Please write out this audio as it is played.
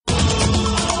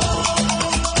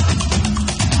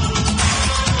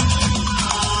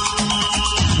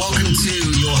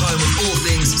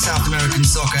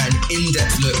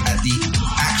in-depth look at the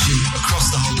action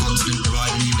across the whole continent,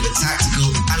 providing you with a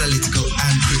tactical, analytical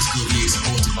and critical view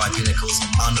supported by Pinnacle's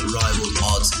unrivaled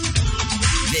odds.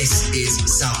 This is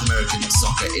South American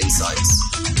Soccer Insights.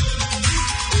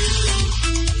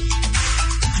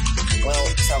 Well,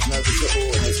 South American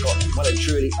football has got well and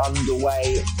truly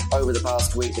underway over the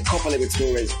past week. The Copa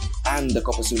Libertadores and the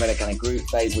Copa Sudamericana group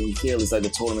phase, when you feel as though the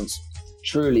tournaments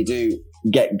truly do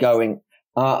get going,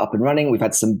 are up and running. We've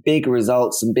had some big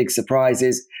results, some big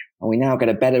surprises, and we now get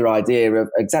a better idea of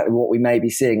exactly what we may be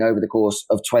seeing over the course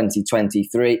of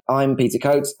 2023. I'm Peter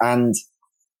Coates, and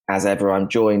as ever, I'm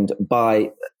joined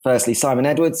by, firstly, Simon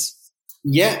Edwards.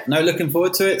 Yeah, no, looking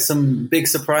forward to it. Some big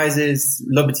surprises,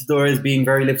 Libertadores being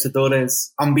very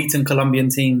Libertadores, unbeaten Colombian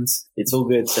teams. It's all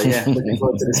good. So yeah, looking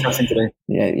forward to discussing today.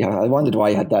 Yeah, I wondered why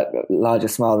you had that larger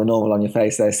smile than normal on your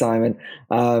face there, Simon.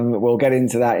 We'll get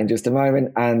into that in just a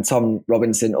moment. And Tom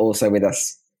Robinson also with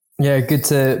us. Yeah, good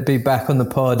to be back on the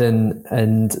pod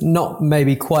and not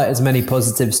maybe quite as many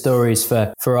positive stories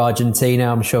for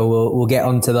Argentina. I'm sure we'll get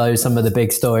onto those, some of the big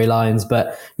storylines.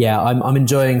 But yeah, I'm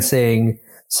enjoying seeing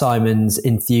Simon's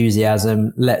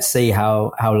enthusiasm. Let's see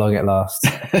how long it lasts.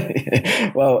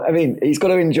 Well, I mean, he's got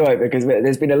to enjoy it because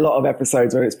there's been a lot of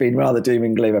episodes where it's been rather doom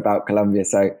and gloom about Colombia.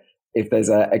 So if there's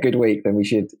a good week, then we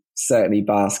should certainly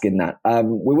bask in that.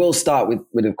 We will start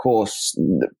with of course,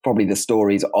 probably the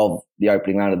stories of the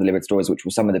opening round of the Libertadores, which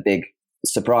were some of the big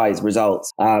surprise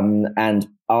results. And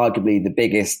arguably the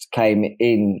biggest came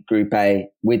in Group A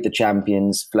with the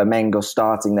champions, Flamengo,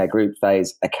 starting their group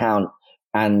phase account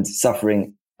and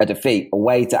suffering a defeat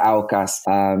away to Aucas,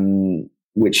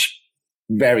 which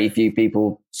very few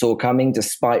people saw coming,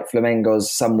 despite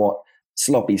Flamengo's somewhat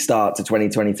sloppy start to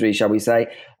 2023, shall we say.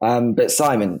 But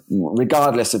Simon,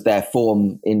 regardless of their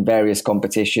form in various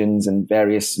competitions and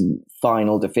various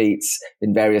final defeats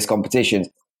in various competitions,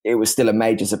 it was still a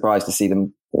major surprise to see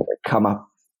them come up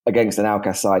against an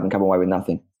Aucas side and come away with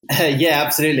nothing. Yeah,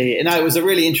 absolutely. And it was a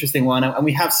really interesting one. And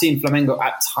we have seen Flamengo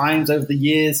at times over the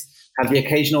years have the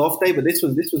occasional off day, but this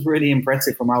was really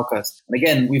impressive from Aucas. And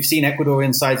again, we've seen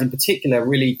Ecuadorian sides in particular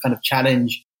really kind of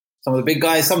challenge some of the big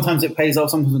guys. Sometimes it pays off,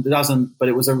 sometimes it doesn't, but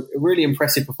it was a really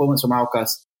impressive performance from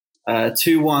Aucas.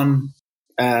 2-1,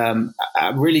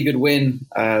 a really good win.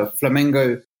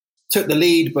 Flamengo took the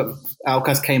lead, but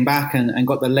Aucas came back and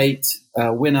got the late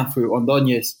winner through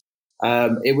Ordóñez.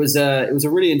 It was a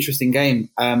really interesting game.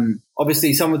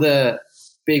 Obviously, some of the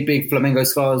big Flamengo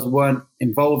stars weren't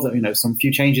involved. Some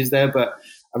few changes there, but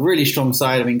a really strong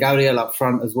side. I mean, Gabriel up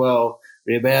front as well,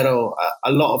 Ribeiro,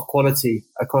 a lot of quality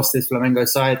across this Flamengo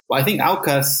side. But I think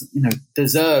Aucas,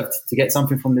 deserved to get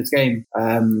something from this game.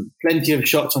 Plenty of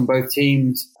shots on both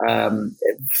teams.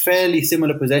 Fairly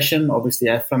similar possession. Obviously,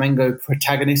 a Flamengo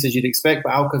protagonist, as you'd expect,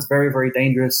 but Aucas very, very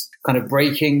dangerous, kind of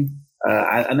breaking.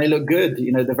 And they look good.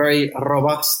 They're very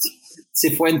robust.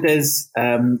 Cifuentes,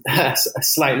 a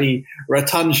slightly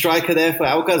rotund striker there for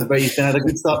Aucas, but he's had a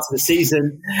good start to the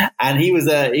season, and he was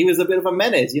a bit of a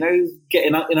menace.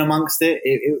 Getting up in amongst it.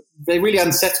 They really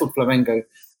unsettled Flamengo,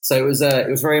 so it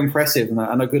was very impressive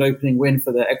and a good opening win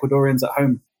for the Ecuadorians at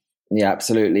home. Yeah,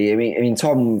 absolutely. I mean,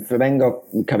 Tom,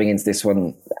 Flamengo coming into this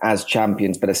one as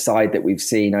champions, but a side that we've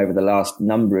seen over the last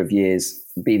number of years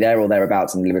be there or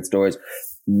thereabouts in the Libertadores.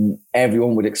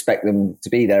 Everyone would expect them to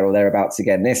be there or thereabouts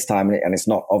again this time, and it's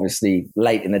not obviously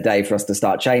late in the day for us to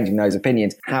start changing those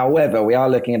opinions. However, we are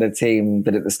looking at a team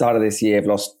that at the start of this year have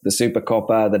lost the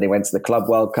Supercopa, then they went to the Club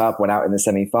World Cup, went out in the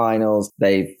semi-finals.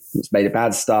 They've made a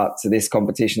bad start to this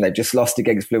competition. They've just lost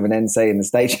against Fluminense in the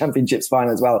State Championships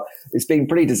final as well. It's been a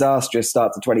pretty disastrous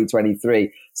start to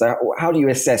 2023. So how do you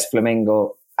assess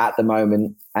Flamengo at the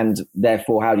moment, and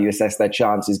therefore how do you assess their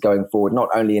chances going forward, not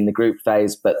only in the group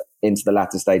phase but into the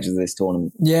latter stages of this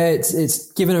tournament? Yeah,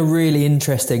 it's given a really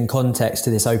interesting context to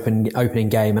this opening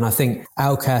game, and I think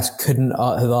Aucas couldn't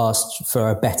have asked for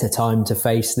a better time to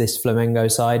face this Flamengo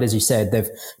side. As you said, they've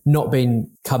not been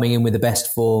coming in with the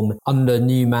best form under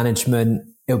new management.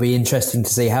 It'll be interesting to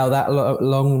see how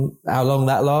long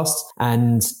that lasts,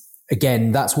 and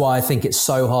again, that's why I think it's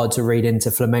so hard to read into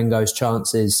Flamengo's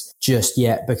chances just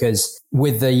yet, because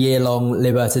with the year-long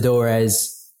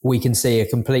Libertadores, we can see a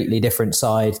completely different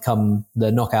side come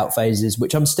the knockout phases,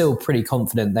 which I'm still pretty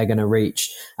confident they're going to reach.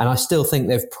 And I still think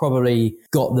they've probably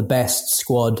got the best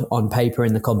squad on paper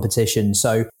in the competition.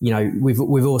 So, we've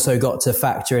also got to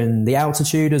factor in the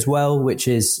altitude as well, which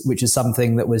is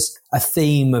something that was a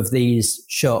theme of these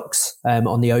shocks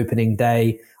on the opening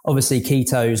day. Obviously,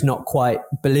 Quito's not quite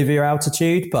Bolivia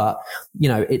altitude, but,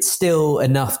 it's still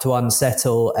enough to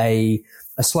unsettle a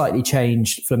a slightly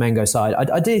changed Flamengo side.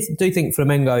 I do think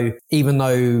Flamengo, even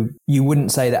though you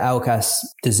wouldn't say that Alcas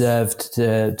deserved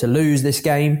to lose this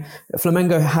game,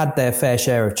 Flamengo had their fair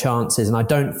share of chances, and I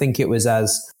don't think it was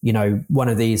as, one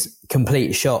of these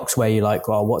complete shocks where you're like,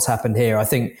 well, what's happened here? I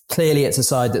think clearly it's a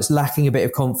side that's lacking a bit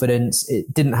of confidence.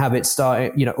 It didn't have its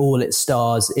all its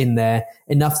stars in there,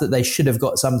 enough that they should have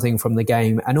got something from the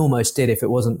game, and almost did if it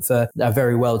wasn't for a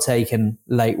very well taken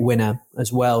late winner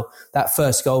as well. That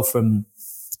first goal from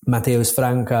Mateus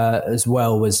Franca as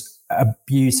well was a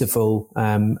beautiful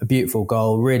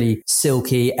goal, really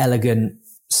silky, elegant,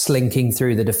 slinking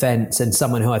through the defence, and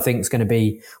someone who I think is going to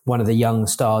be one of the young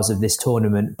stars of this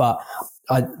tournament. But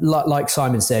like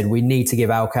Simon said, we need to give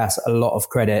Alcas a lot of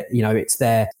credit. It's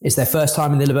their first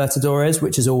time in the Libertadores,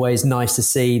 which is always nice to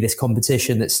see, this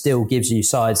competition that still gives you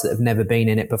sides that have never been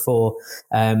in it before.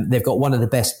 They've got one of the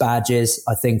best badges,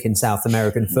 I think, in South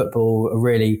American football, a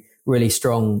really, really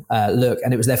strong look.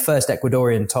 And it was their first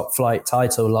Ecuadorian top flight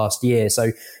title last year.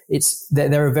 So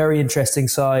they're a very interesting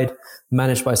side,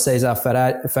 managed by Cesar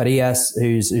Farias,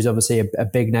 who's obviously a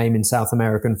big name in South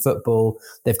American football.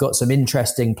 They've got some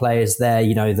interesting players there,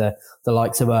 the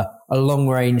likes of a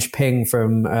long-range ping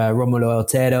from Romulo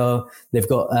Otero. They've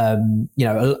got,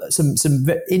 some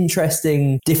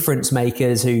interesting difference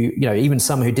makers who, even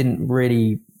some who didn't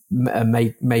really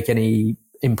make any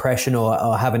impression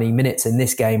or have any minutes in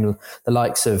this game, the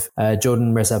likes of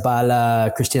Jordan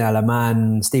Rezabala, Christian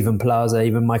Alaman, Stephen Plaza,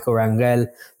 even Michael Rangel.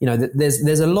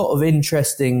 There's a lot of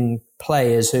interesting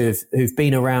players who've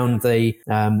been around the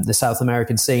South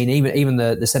American scene. Even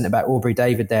the centre back Aubrey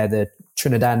David there, the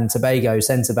Trinidad and Tobago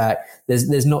centre back.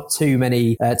 There's not too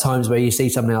many times where you see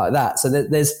something like that. So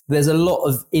there's a lot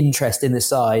of interest in the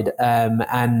side,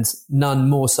 and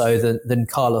none more so than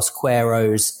Carlos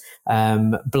Queiro's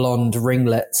blonde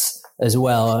ringlets as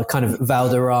well, a kind of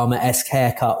Valderrama-esque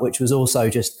haircut, which was also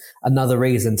just another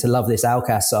reason to love this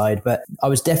Alcas side. But I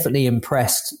was definitely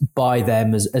impressed by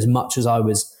them as much as I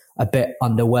was a bit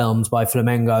underwhelmed by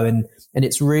Flamengo, and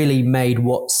it's really made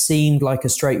what seemed like a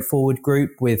straightforward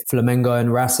group, with Flamengo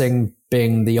and Racing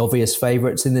being the obvious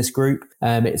favourites in this group.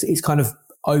 It's kind of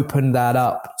opened that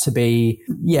up to be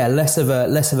less of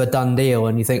a done deal,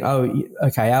 and you think, oh,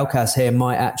 okay, Alcas here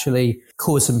might actually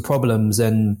cause some problems,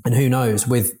 and who knows,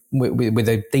 with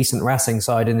a decent Racing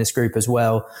side in this group as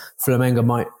well, Flamengo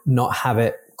might not have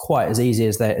it quite as easy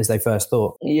as they first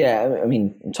thought. Yeah, I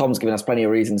mean, Tom's given us plenty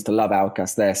of reasons to love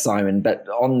Alcas there, Simon, but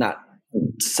on that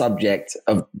subject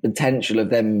of potential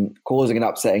of them causing an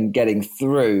upset and getting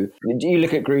through, do you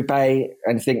look at Group A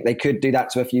and think they could do that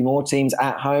to a few more teams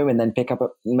at home and then pick up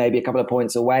maybe a couple of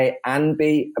points away and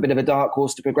be a bit of a dark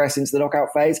horse to progress into the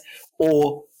knockout phase?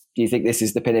 Or do you think this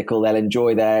is the pinnacle? They'll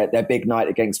enjoy their big night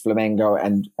against Flamengo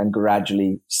and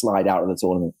gradually slide out of the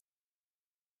tournament?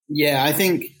 Yeah, I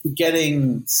think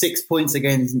getting 6 points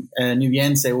against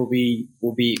Nubiense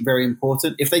will be very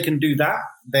important. If they can do that,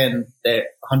 then they're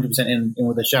 100% in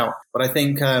with a shout. But I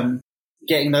think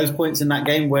getting those points in that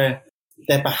game where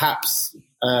they're perhaps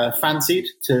fancied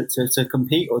to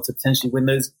compete or to potentially win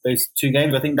those two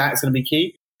games, I think that's going to be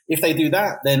key. If they do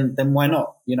that, then why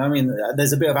not?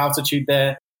 There's a bit of altitude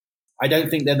there. I don't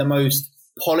think they're the most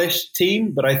polished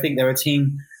team, but I think they're a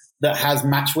team that has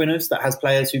match winners, that has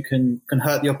players who can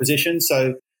hurt the opposition.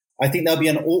 So I think they'll be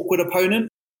an awkward opponent.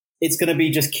 It's going to be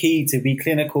just key to be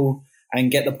clinical and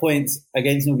get the points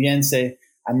against Nubiense,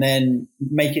 and then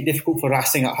make it difficult for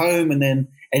Racing at home, and then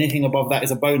anything above that is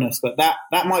a bonus. But that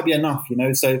might be enough,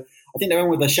 So I think they're in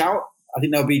with a shout. I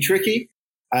think they'll be tricky.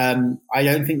 I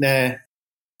don't think they're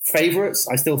favourites.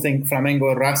 I still think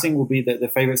Flamengo and Racing will be the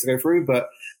favourites to go through, but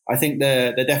I think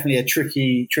they're definitely a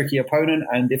tricky opponent.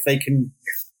 And if they can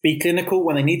be clinical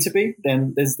when they need to be,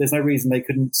 then there's no reason they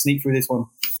couldn't sneak through this one.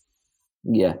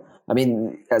 Yeah, I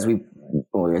mean, as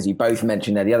you both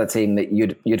mentioned there, the other team that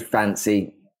you'd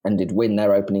fancy and did win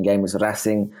their opening game was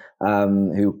Racing,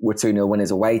 who were 2-0 winners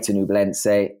away to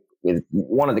Ñublense, with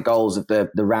one of the goals of the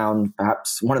round,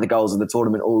 perhaps one of the goals of the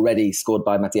tournament already scored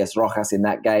by Matias Rojas in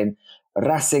that game.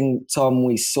 Racing, Tom,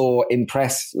 we saw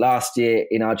impress last year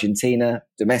in Argentina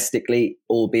domestically,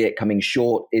 albeit coming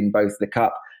short in both the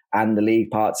Cup and the league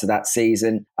parts of that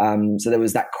season. So there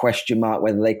was that question mark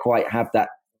whether they quite have that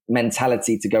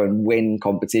mentality to go and win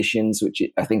competitions, which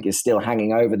I think is still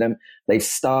hanging over them. They've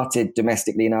started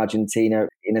domestically in Argentina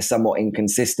in a somewhat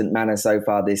inconsistent manner so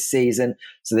far this season.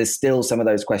 So there's still some of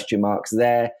those question marks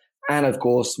there. And of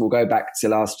course, we'll go back to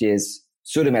last year's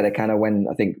Sudamericana when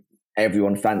I think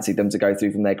everyone fancied them to go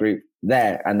through from their group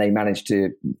there, and they managed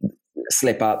to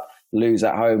slip up, lose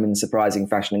at home in surprising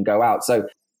fashion and go out. So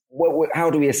how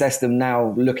do we assess them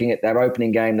now looking at their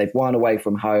opening game? They've won away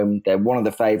from home. They're one of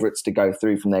the favourites to go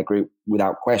through from their group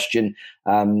without question.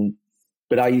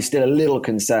 But are you still a little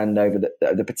concerned over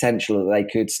the potential that they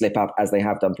could slip up as they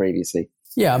have done previously?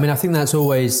 Yeah, I mean, I think that's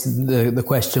always the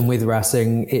question with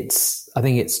Racing. I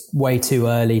think it's way too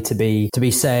early to be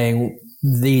saying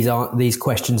these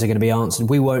questions are going to be answered.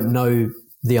 We won't know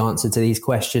the answer to these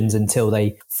questions until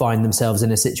they find themselves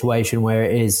in a situation where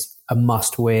it is a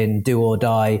must-win,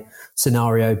 do-or-die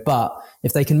scenario. But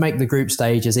if they can make the group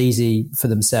stage as easy for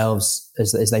themselves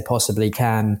as they possibly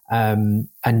can,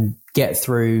 and get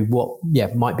through what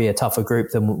might be a tougher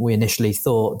group than we initially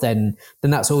thought, then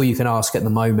that's all you can ask at the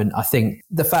moment. I think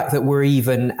the fact that we're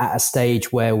even at a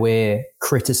stage where we're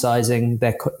criticising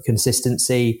their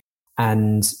consistency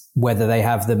and whether they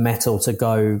have the mettle to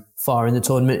go far in the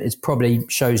tournament, it probably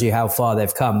shows you how far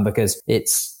they've come, because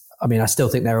I still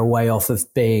think they're a way off of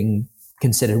being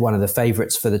considered one of the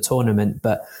favourites for the tournament.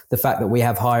 But the fact that we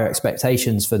have higher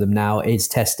expectations for them now is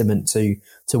testament to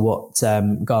what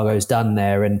Gargo's done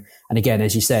there. And again,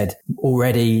 as you said,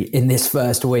 already in this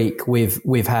first week,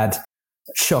 we've had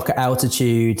shock at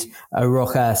altitude, a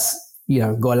Rojas,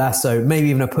 Golazo, maybe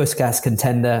even a Puskás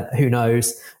contender. Who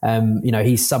knows?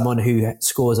 He's someone who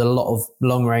scores a lot of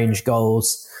long range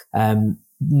goals.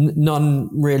 None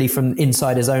really from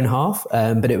inside his own half,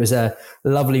 but it was a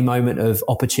lovely moment of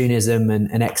opportunism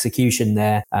and execution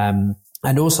there. And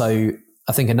also,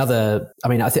 I think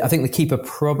I think the keeper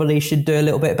probably should do a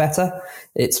little bit better.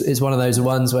 It's one of those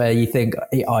ones where you think,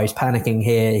 he's panicking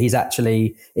here.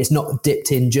 It's not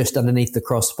dipped in just underneath the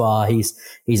crossbar.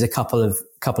 He's a couple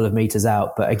of meters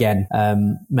out. But again,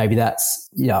 maybe that's,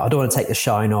 I don't want to take the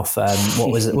shine off what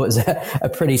was a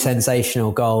pretty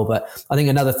sensational goal. But I think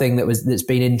another thing that's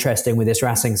been interesting with this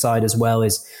Racing side as well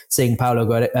is seeing Paulo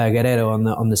Guerrero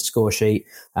on the score sheet.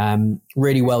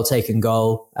 Really well taken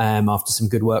goal after some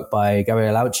good work by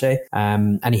Gabriel Auche,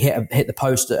 and he hit the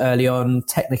post early on.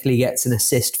 Technically gets an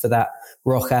assist for that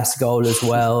Rojas goal as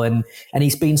well, and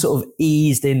he's been sort of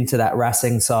eased into that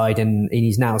Racing side, and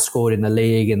he's now scored in the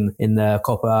league and in the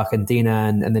Copa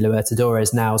Argentina and the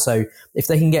Libertadores now. So if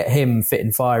they can get him fit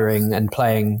and firing and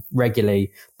playing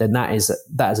regularly, then that is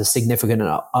a significant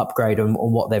upgrade on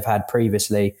what they've had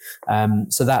previously.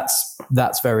 So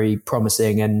that's very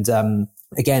promising, and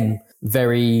again,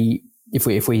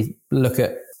 if we look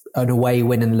at an away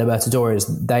win in the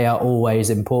Libertadores, they are always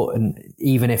important,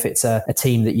 even if it's a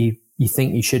team that you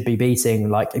think you should be beating.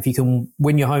 Like, if you can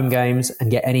win your home games and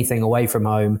get anything away from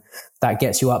home, that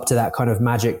gets you up to that kind of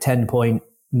magic 10-point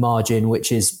margin,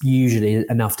 which is usually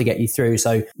enough to get you through.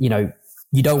 So,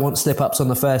 you don't want slip-ups on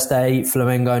the first day.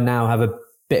 Flamengo now have a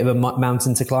bit of a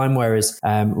mountain to climb, whereas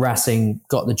Racing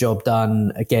got the job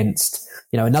done against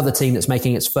another team that's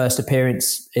making its first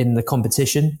appearance in the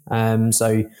competition.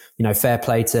 So fair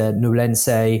play to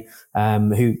Ñublense,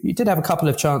 who did have a couple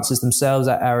of chances themselves.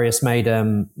 Arias made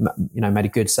a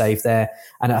good save there.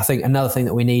 And I think another thing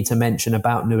that we need to mention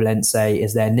about Ñublense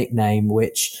is their nickname,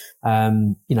 which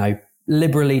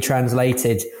liberally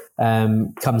translated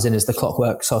comes in as the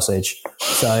Clockwork Sausage.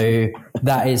 So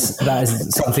that is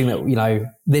something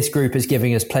that this group is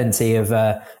giving us plenty of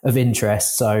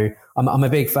interest. So I'm a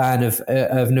big fan of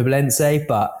Ñublense,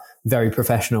 but very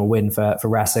professional win for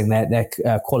Racing.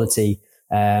 Their quality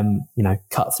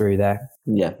cut through there.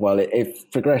 Yeah, well, if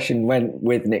progression went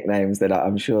with nicknames, then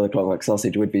I'm sure the Clockwork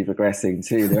Sausage would be progressing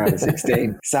to the round of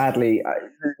 16. Sadly,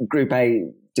 Group A,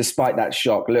 despite that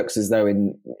shock, looks as though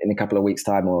in a couple of weeks'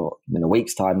 time, or in a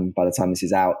week's time, by the time this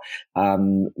is out,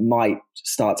 might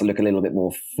start to look a little bit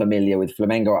more familiar, with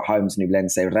Flamengo at home to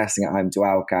Ñublense, Racing at home to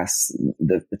Aucas,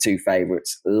 the two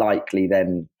favourites, likely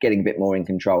then getting a bit more in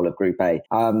control of Group A.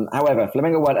 However,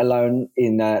 Flamengo weren't alone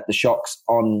in the shocks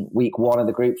on week one of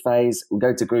the group phase. We'll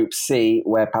go to Group C,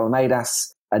 where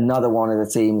Palmeiras, another one of the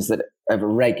teams that have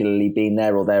regularly been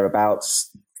there or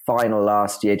thereabouts, final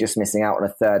last year, just missing out on a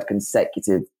third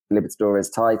consecutive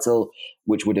Libertadores title,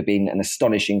 which would have been an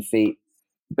astonishing feat,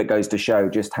 but goes to show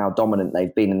just how dominant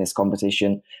they've been in this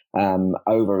competition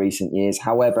over recent years.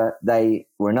 However, they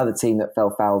were another team that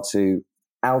fell foul to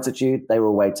altitude. They were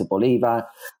away to Bolívar,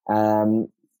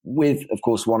 with, of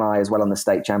course, one eye as well on the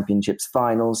state championships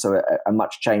final, so a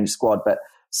much changed squad. But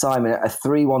Simon, a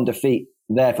 3-1 defeat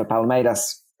there for Palmeiras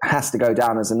has to go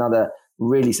down as another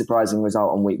really surprising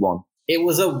result on week one. It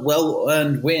was a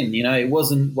well-earned win. It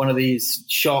wasn't one of these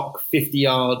shock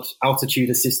 50-yard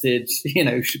altitude-assisted,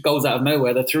 goals out of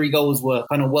nowhere. The 3 goals were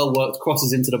kind of well-worked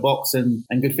crosses into the box and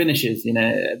good finishes.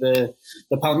 The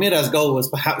Palmeiras goal was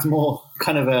perhaps more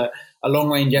kind of a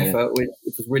long-range effort, which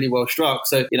was really well struck.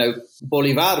 So,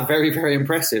 Bolívar, very, very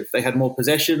impressive. They had more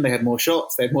possession, they had more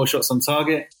shots on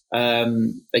target.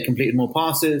 They completed more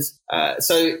passes.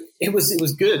 So it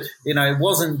was good. It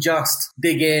wasn't just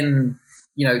dig in,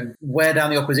 wear down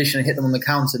the opposition and hit them on the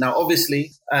counter. Now,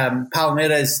 obviously,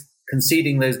 Palmeiras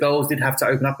conceding those goals did have to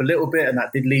open up a little bit, and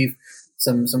that did leave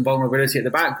some vulnerability at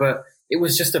the back. But it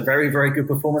was just a very, very good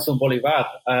performance from Bolivar.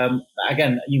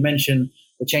 Again, you mentioned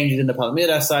the changes in the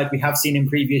Palmeiras side. We have seen in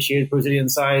previous years Brazilian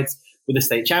sides with the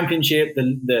state championship,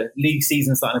 the league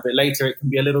season starting a bit later, it can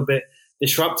be a little bit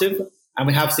disruptive. And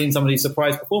we have seen some of these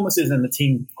surprise performances, and the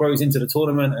team grows into the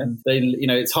tournament. And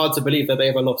it's hard to believe that they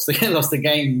ever lost the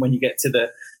game when you get to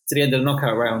the end of the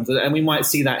knockout round. And we might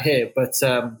see that here, but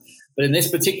in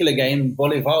this particular game,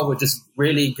 Bolivar were just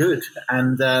really good,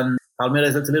 and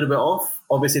Palmeiras looked a little bit off.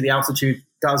 Obviously, the altitude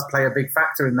does play a big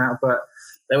factor in that, but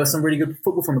there was some really good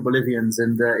football from the Bolivians,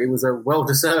 and it was a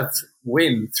well-deserved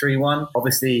win, 3-1.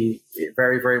 Obviously,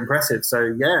 very, very impressive.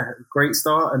 So, yeah, great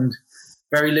start and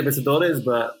very Libertadores,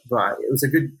 but it was a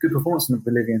good performance from the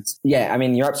Bolivians. Yeah, I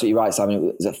mean, you're absolutely right, Simon.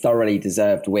 It was a thoroughly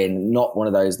deserved win, not one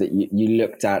of those that you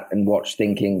looked at and watched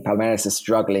thinking Palmeiras is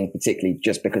struggling, particularly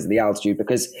just because of the altitude.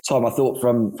 Because, Tom, I thought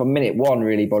from minute one,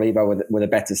 really, Bolivar were the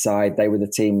better side. They were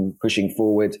the team pushing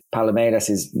forward. Palmeiras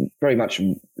is very much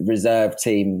a reserved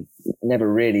team,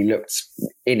 never really looked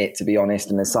in it, to be honest.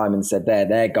 And as Simon said there,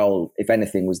 their goal, if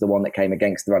anything, was the one that came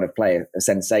against the run of play, a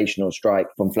sensational strike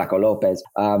from Flaco Lopez.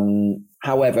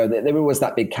 However, there was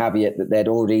that big caveat that they'd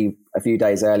already, a few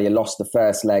days earlier, lost the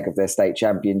first leg of their state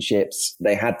championships.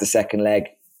 They had the second leg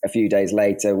a few days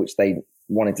later, which they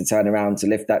wanted to turn around to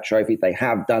lift that trophy. They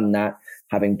have done that,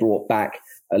 having brought back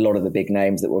a lot of the big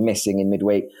names that were missing in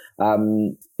midweek.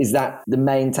 Is that the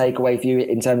main takeaway for you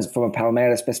in terms of from a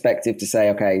Palmeiras perspective to say,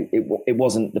 okay, it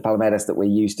wasn't the Palmeiras that we're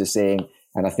used to seeing?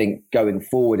 And I think going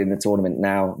forward in the tournament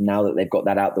now that they've got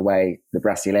that out the way, the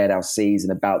Brasileirão season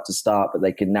about to start, but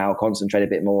they can now concentrate a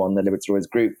bit more on the Libertadores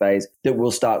group phase, that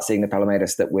we'll start seeing the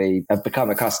Palmeiras that we have become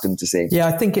accustomed to seeing. Yeah,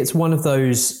 I think it's one of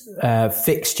those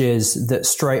fixtures that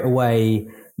straight away,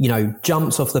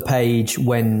 jumps off the page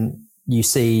when you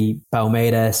see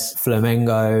Palmeiras,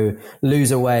 Flamengo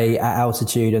lose away at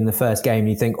altitude in the first game.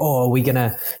 You think, are we going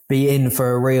to be in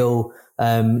for a real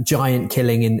giant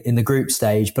killing in the group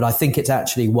stage? But I think it's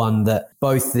actually one that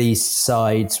both these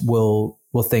sides will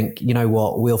think, you know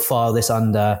what, we'll file this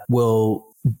under, we'll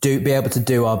be able to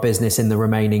do our business in the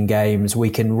remaining games. We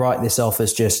can write this off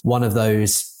as just one of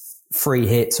those free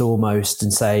hits almost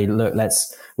and say, look,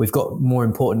 we've got more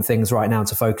important things right now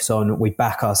to focus on. We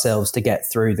back ourselves to get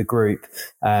through the group.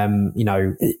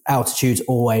 Altitude's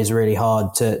always really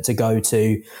hard to go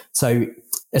to. So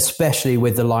especially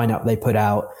with the lineup they put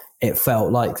out, it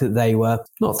felt like that they were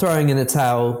not throwing in the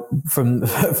towel from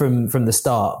the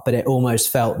start, but it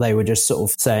almost felt they were just sort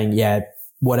of saying, yeah,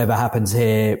 whatever happens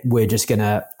here, we're just going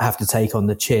to have to take on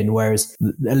the chin. Whereas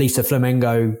at least the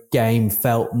Flamengo game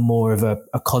felt more of a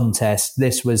contest.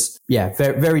 This was,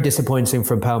 very, very disappointing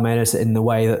from Palmeiras in the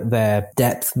way that their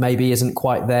depth maybe isn't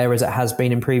quite there as it has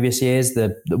been in previous years.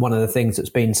 One of the things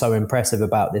that's been so impressive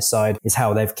about this side is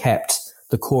how they've kept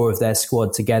the core of their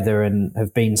squad together and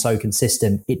have been so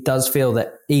consistent. It does feel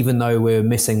that even though we're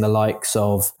missing the likes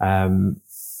of,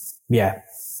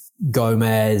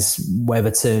 Gomez,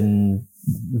 Weverton,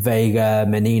 Vega,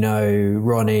 Menino,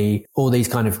 Ronnie, all these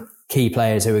kind of key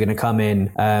players who are going to come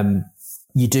in.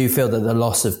 You do feel that the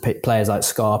loss of players like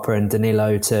Scarpa and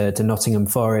Danilo to Nottingham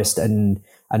Forest and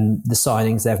the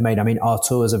signings they've made. I mean,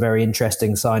 Artur is a very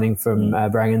interesting signing from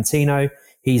Bragantino.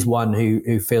 He's one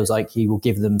who feels like he will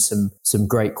give them some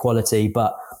great quality.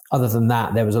 But other than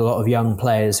that, there was a lot of young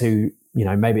players who,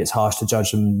 maybe it's harsh to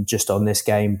judge them just on this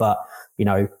game, but,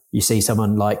 you see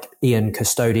someone like Ian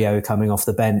Custodio coming off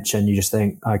the bench and you just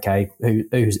think, okay,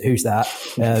 who's that?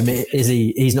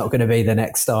 He's not going to be the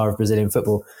next star of Brazilian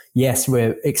football. Yes,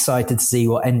 we're excited to see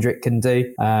what Endrick can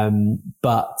do. And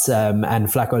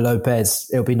Flaco Lopez,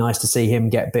 it'll be nice to see him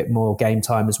get a bit more game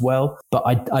time as well. But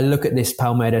I look at this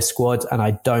Palmeiras squad and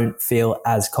I don't feel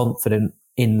as confident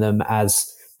in them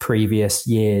as previous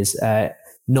years.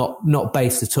 Not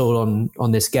based at all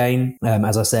on this game.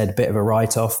 As I said, a bit of a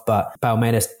write-off, but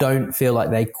Palmeiras don't feel like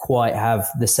they quite have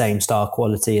the same star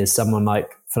quality as someone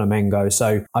like Flamengo.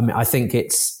 So I think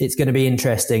it's going to be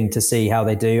interesting to see how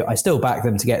they do. I still back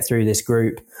them to get through this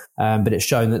group, but it's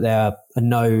shown that there are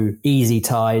no easy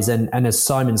ties. And as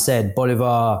Simon said,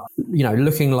 Bolivar,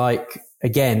 looking like,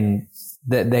 again,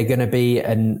 that they're going to be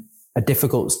a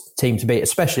difficult team to beat,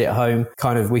 especially at home.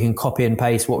 Kind of, we can copy and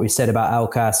paste what we said about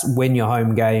Alcas, win your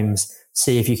home games,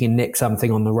 see if you can nick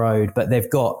something on the road. But they've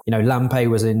got, Lampe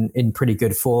was in pretty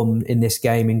good form in this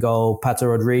game in goal. Pato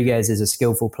Rodriguez is a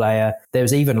skillful player.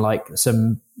 There's even like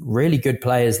some really good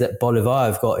players that Bolivar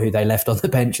have got who they left on the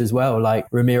bench as well, like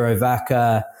Ramiro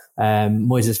Vaca,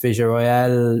 Moises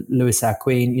Villarroel, Luis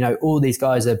Aquin. All these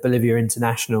guys are Bolivia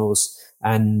internationals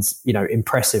and,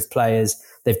 impressive players.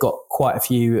 They've got quite a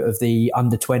few of the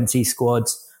under-20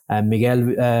 squads, Miguel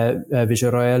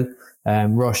Villarroel,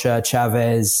 Rocha,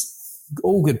 Chavez,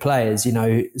 all good players,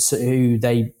 who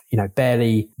they,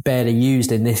 barely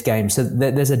used in this game. So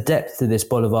there's a depth to this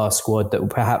Bolivar squad that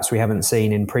perhaps we haven't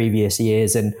seen in previous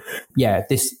years. And yeah,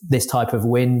 this type of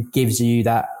win gives you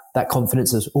that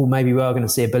confidence as, maybe we are going to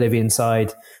see a Bolivian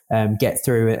side get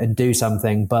through it and do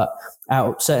something. But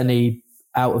certainly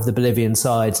out of the Bolivian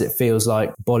sides, it feels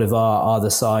like Bolivar are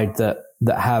the side that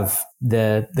have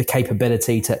the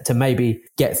capability to maybe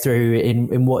get through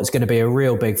in what is going to be a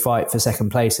real big fight for second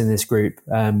place in this group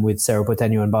with Cerro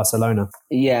Porteño and Barcelona.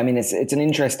 Yeah, I mean, it's an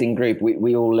interesting group.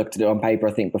 We all looked at it on paper,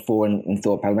 I think, before and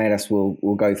thought Palmeiras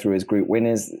will go through as group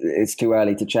winners. It's too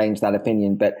early to change that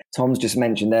opinion. But Tom's just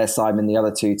mentioned there, Simon, the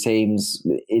other two teams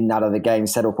in that other game.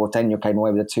 Cerro Porteño came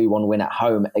away with a 2-1 win at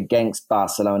home against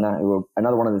Barcelona, who are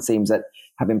another one of the teams that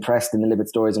have impressed in the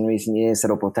Libertadores in recent years.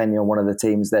 Cerro Porteño, one of the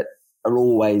teams that are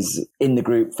always in the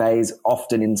group phase,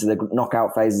 often into the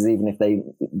knockout phases, even if they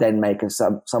then make a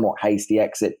somewhat hasty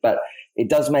exit. But it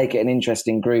does make it an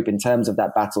interesting group in terms of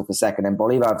that battle for second. And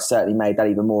Bolivar have certainly made that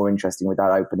even more interesting with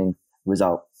that opening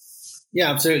result.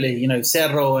 Yeah, absolutely.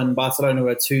 Cerro and Barcelona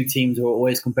are two teams who are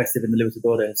always competitive in the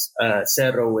Libertadores.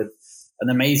 Cerro with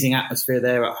an amazing atmosphere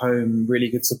there at home,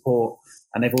 really good support,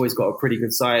 and they've always got a pretty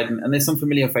good side. And there's some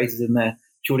familiar faces in there.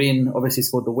 Churin obviously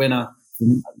scored the winner.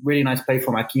 Really nice play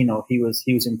from Aquino. He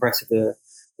was impressive, the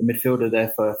midfielder there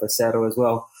for Cerro as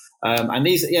well. And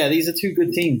these are two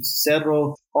good teams.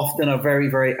 Cerro often are very,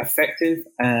 very effective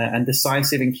and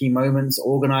decisive in key moments.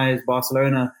 Organized.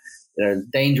 Barcelona,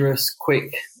 dangerous,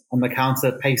 quick on the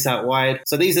counter, pace out wide.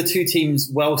 So these are two teams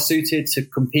well suited to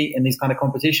compete in these kind of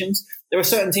competitions. There are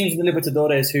certain teams in the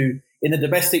Libertadores who, in the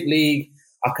domestic league,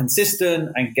 are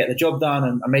consistent and get the job done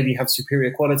and maybe have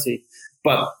superior quality,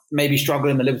 but maybe struggle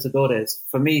in the Libertadores.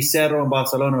 For me, Cerro and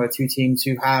Barcelona are two teams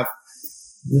who have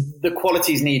the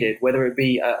qualities needed, whether it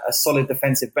be a solid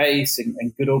defensive base and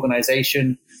good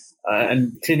organization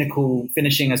and clinical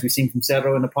finishing, as we've seen from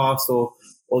Cerro in the past, or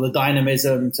the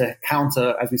dynamism to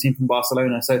counter, as we've seen from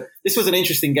Barcelona. So this was an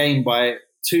interesting game by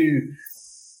two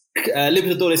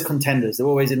Libertadores contenders. They're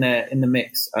always in the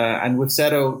mix. And with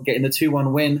Cerro getting the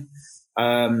 2-1 win,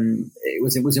 it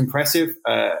was impressive.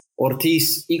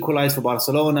 Ortiz equalized for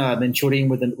Barcelona, and then Churin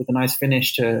with a nice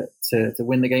finish to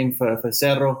win the game for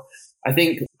Cerro. I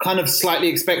think kind of slightly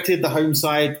expected the home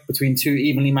side between two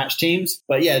evenly matched teams,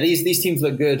 but yeah, these teams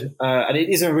look good, and it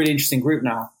is a really interesting group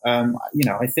now.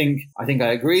 I think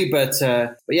I agree, but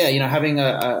yeah, having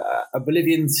a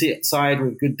Bolivian side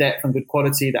with good depth and good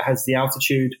quality that has the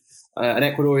altitude, an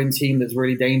Ecuadorian team that's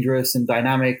really dangerous and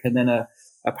dynamic, and then a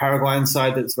Paraguayan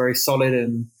side that's very solid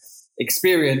and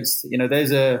experienced.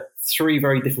 Those are three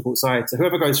very difficult sides. So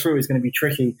whoever goes through is going to be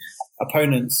tricky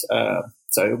opponents.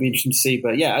 So it'll be interesting to see.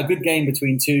 But yeah, a good game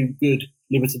between two good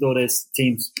Libertadores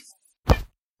teams.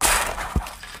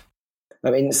 I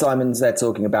mean, Simon's there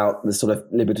talking about the sort of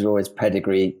Libertadores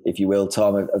pedigree, if you will,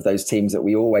 Tom, of those teams that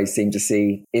we always seem to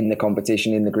see in the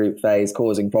competition, in the group phase,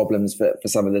 causing problems for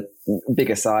some of the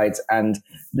bigger sides. And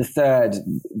the third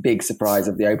big surprise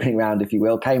of the opening round, if you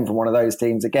will, came from one of those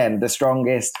teams. Again, the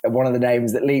strongest, one of the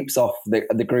names that leaps off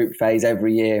the group phase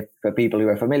every year for people who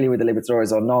are familiar with the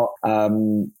Libertadores or not.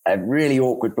 A really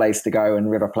awkward place to go, and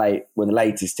River Plate were the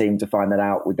latest team to find that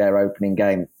out with their opening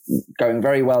game. Going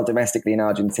very well domestically in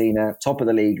Argentina, top of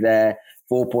the league there,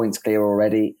 4 points clear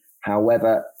already.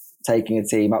 However, taking a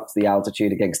team up to the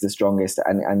altitude against the strongest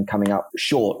and coming up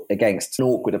short against an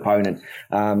awkward opponent.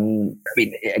 I mean,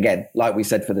 again, like we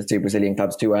said for the two Brazilian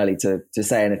clubs, too early to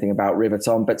say anything about River,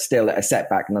 Tom, but still a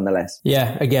setback nonetheless.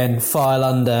 Yeah, again, file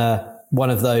under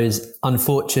one of those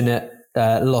unfortunate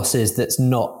losses that's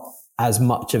not as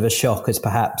much of a shock as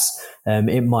perhaps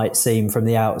it might seem from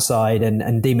the outside.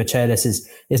 And Di Michelis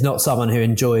is not someone who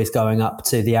enjoys going up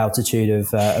to the altitude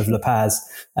of La Paz.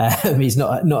 He's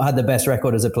not had the best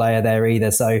record as a player there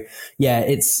either. So yeah,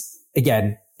 it's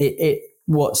again,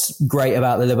 what's great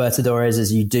about the Libertadores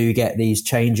is you do get these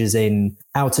changes in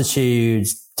altitude,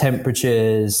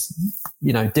 temperatures,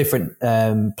 different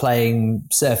playing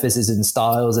surfaces and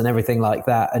styles and everything like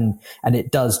that. And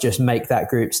it does just make that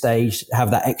group stage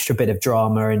have that extra bit of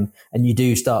drama. And you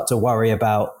do start to worry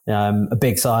about a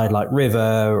big side like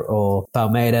River or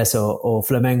Palmeiras or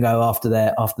Flamengo after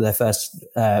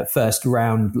their first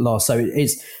round loss. So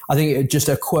I think it's just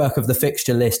a quirk of the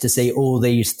fixture list to see all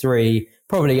these three,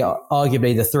 probably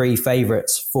arguably the three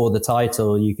favourites for the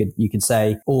title, you could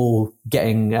say, all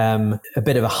getting a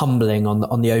bit of a humbling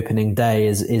on the opening day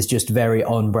is just very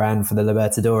on brand for the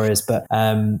Libertadores. But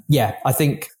I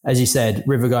think, as you said,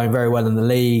 River going very well in the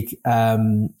league,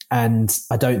 and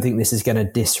I don't think this is going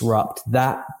to disrupt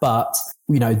that. But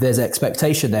there's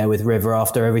expectation there with River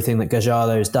after everything that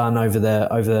Gallardo's done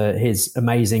over his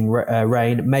amazing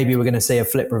reign. Maybe we're going to see a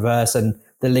flip reverse and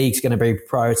the league's going to be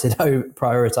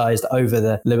prioritized over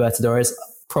the Libertadores.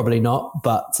 Probably not,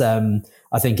 but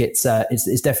I think it's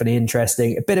definitely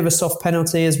interesting. A bit of a soft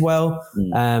penalty as well.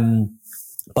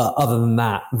 But other than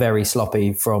that, very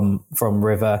sloppy from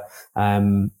River.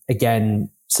 Again,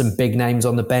 some big names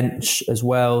on the bench as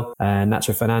well.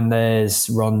 Nacho Fernandez,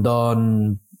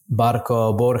 Rondon,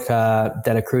 Barco, Borja,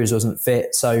 De La Cruz wasn't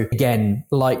fit. So again,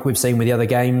 like we've seen with the other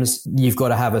games, you've got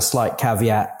to have a slight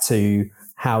caveat to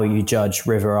how you judge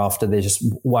River after there's just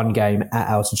one game at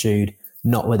altitude,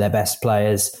 not with their best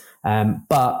players.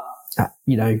 But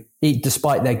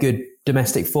despite their good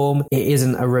domestic form, it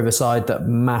isn't a River side that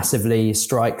massively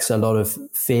strikes a lot of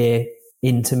fear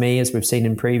into me, as we've seen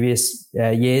in previous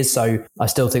years. So I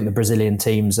still think the Brazilian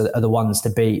teams are the ones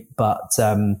to beat, but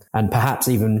and perhaps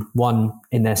even one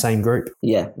in their same group.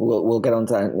 Yeah, we'll get on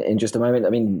to that in just a moment.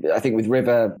 I mean, I think with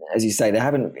River, as you say, they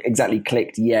haven't exactly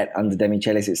clicked yet under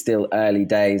Demichelis. It's still early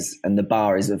days, and the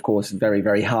bar is, of course, very,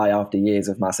 very high after years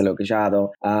of Marcelo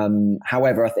Gallardo.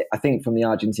 However, I think from the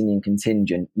Argentinian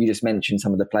contingent, you just mentioned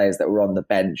some of the players that were on the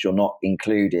bench or not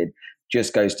included.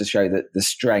 Just goes to show that the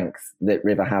strength that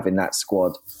River have in that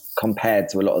squad compared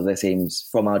to a lot of the teams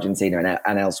from Argentina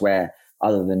and elsewhere,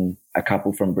 other than a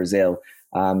couple from Brazil.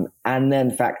 And then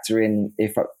factor in,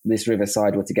 if this River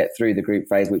side were to get through the group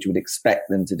phase, which we would expect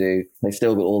them to do, they've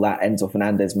still got all that Enzo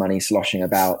Fernandez money sloshing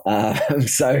about.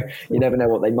 So you never know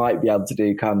what they might be able to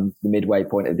do come the midway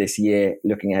point of this year,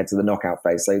 looking ahead to the knockout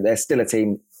phase. So they're still a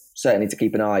team certainly to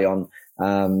keep an eye on.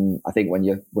 I think when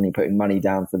you're putting money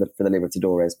down for the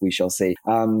Libertadores, we shall see.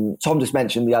 Tom just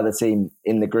mentioned the other team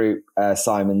in the group,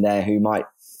 Simon, there, who might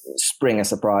spring a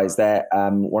surprise there.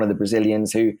 One of the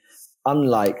Brazilians who,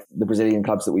 unlike the Brazilian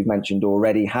clubs that we've mentioned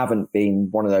already, haven't been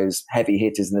one of those heavy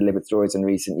hitters in the Libertadores in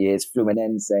recent years,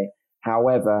 Fluminense.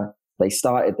 However, they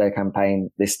started their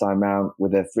campaign this time round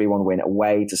with a 3-1 win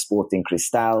away to Sporting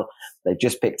Cristal. They've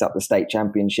just picked up the state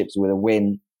championships with a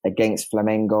win against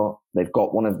Flamengo. They've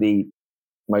got one of the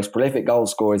most prolific goal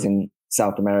scorers in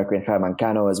South America, in Germán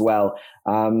Cano as well.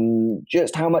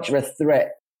 Just how much of a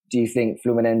threat do you think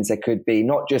Fluminense could be,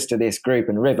 not just to this group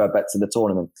and River, but to the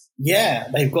tournament? Yeah,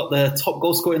 they've got the top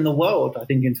goal scorer in the world, I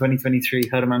think, in 2023,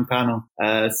 Germán Cano.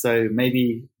 So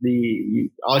maybe the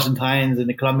Argentines and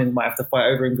the Colombians might have to fight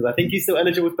over him, because I think he's still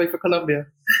eligible to play for Colombia.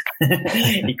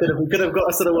 We could have got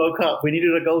us to the World Cup. We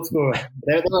needed a goal scorer.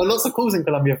 There are lots of calls in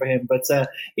Colombia for him, but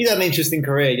he's had an interesting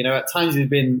career. At times he's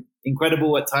been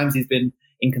incredible, at times he's been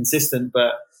inconsistent,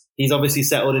 but he's obviously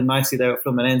settled in nicely there at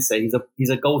Fluminense. He's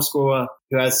a goal scorer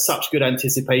who has such good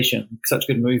anticipation, such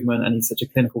good movement, and he's such a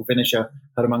clinical finisher,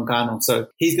 Germán Cano. So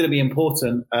he's going to be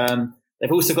important.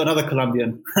 They've also got another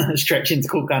Colombian, stretching to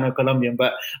call Cano Colombian,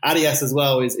 but Arias as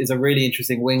well is a really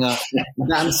interesting winger.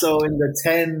 Danso in the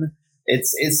 10.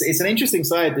 It's an interesting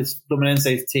side, this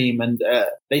Fluminense team, and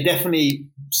they definitely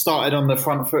started on the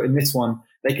front foot in this one.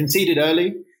 They conceded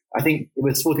early. I think it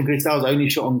was Sporting Cristal's only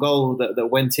shot on goal that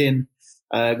went in.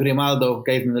 Grimaldo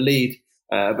gave them the lead.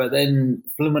 But then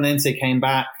Fluminense came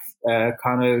back,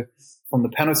 Cano from the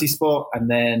penalty spot, and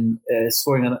then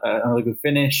scoring another good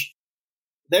finish.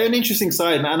 They're an interesting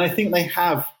side, and I think they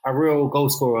have a real goal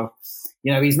scorer.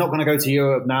 He's not going to go to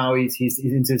Europe now. He's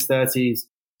into his 30s.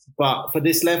 But for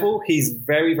this level, he's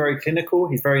very, very clinical.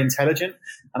 He's very intelligent.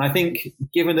 And I think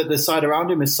given that the side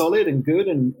around him is solid and good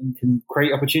and can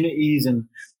create opportunities and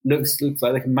looks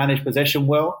like they can manage possession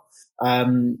well,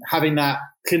 having that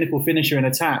clinical finisher in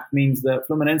attack means that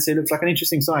Fluminense looks like an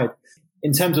interesting side.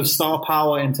 In terms of star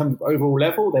power, in terms of overall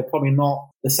level, they're probably not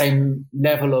the same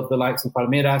level of the likes of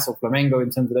Palmeiras or Flamengo in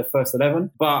terms of their first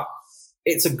 11. But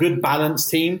it's a good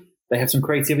balanced team. They have some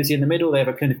creativity in the middle. They have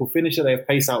a clinical finisher. They have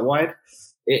pace out wide.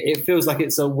 It feels like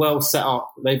it's a well set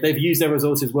up. They've used their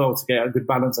resources well to get a good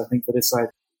balance, I think, for this side.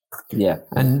 Yeah.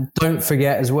 And don't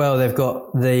forget as well, they've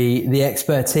got the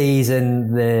expertise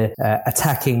and the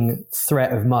attacking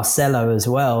threat of Marcelo as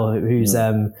well,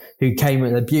 who came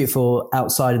with a beautiful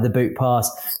outside of the boot pass.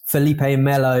 Felipe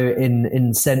Melo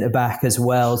in centre back as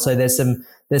well. So there's some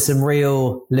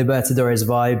real Libertadores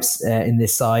vibes in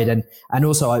this side, and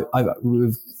also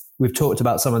we've talked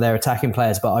about some of their attacking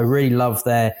players, but I really love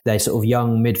their sort of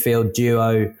young midfield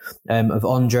duo of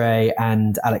Andre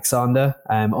and Alexander.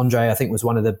 Andre, I think, was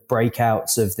one of the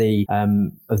breakouts of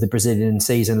the Brazilian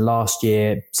season last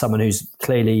year. Someone who's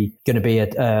clearly going to be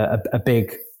a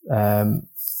big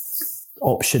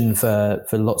option for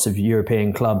lots of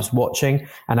European clubs watching.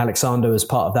 And Alexander was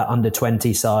part of that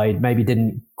under-20 side, maybe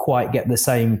didn't quite get the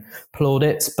same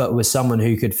plaudits, but was someone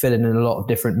who could fill in a lot of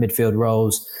different midfield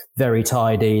roles, very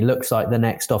tidy, looks like the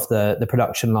next off the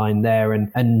production line there.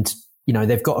 And you know,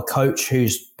 they've got a coach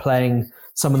who's playing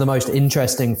some of the most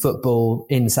interesting football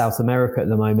in South America at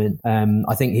the moment.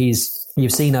 I think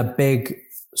you've seen a big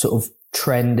sort of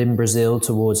trend in Brazil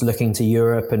towards looking to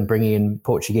Europe and bringing in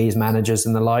Portuguese managers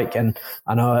and the like. And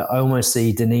I almost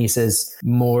see Diniz as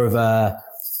more of a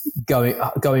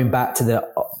going back to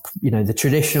the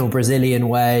traditional Brazilian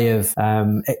way of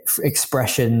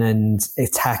expression and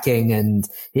attacking, and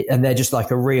they're just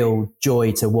like a real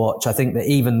joy to watch. I think that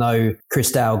even though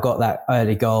Cristal got that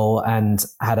early goal and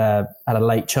had a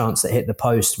late chance that hit the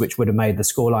post, which would have made the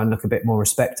scoreline look a bit more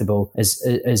respectable,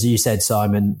 as you said,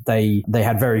 Simon, they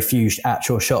had very few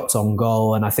actual shots on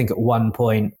goal. And I think at one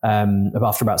point,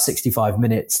 after about 65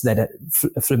 minutes,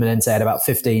 Fluminense had about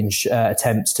 15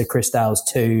 attempts to Cristal's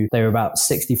 2. They were about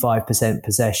 65%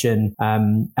 possession.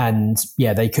 And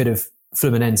yeah,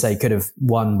 Fluminense could have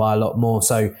won by a lot more.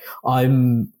 So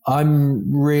I'm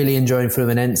really enjoying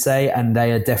Fluminense, and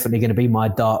they are definitely going to be my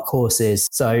dark horses.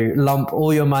 So lump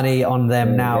all your money on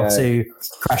them now to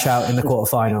crash out in the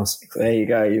quarterfinals. There you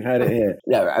go. You've heard it here.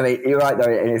 Yeah, I mean, you're right though.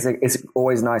 It's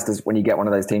always nice when you get one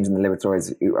of those teams in the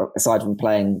Libertadores, aside from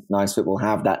playing nice football,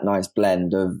 have that nice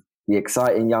blend of the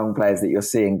exciting young players that you're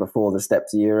seeing before the step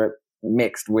to Europe,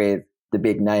 mixed with the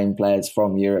big name players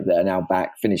from Europe that are now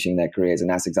back finishing their careers. And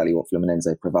that's exactly what Fluminense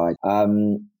provide.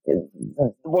 The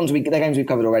games we've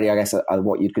covered already, I guess, are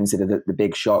what you'd consider the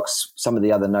big shocks. Some of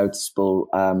the other noticeable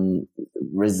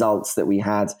results that we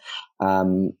had,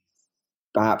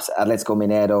 perhaps Atletico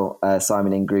Mineiro,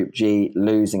 Simon, in Group G,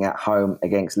 losing at home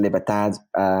against Libertad,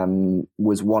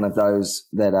 was one of those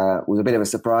that was a bit of a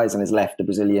surprise and has left the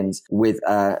Brazilians with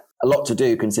a lot to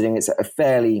do, considering it's a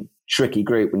fairly tricky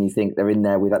group when you think they're in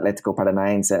there with Atletico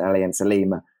Paranaense and Alianza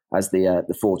Lima as the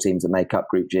four teams that make up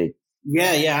Group G.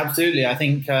 Yeah, absolutely. I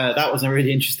think that was a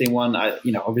really interesting one.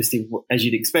 Obviously, as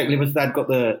you'd expect, Libertad got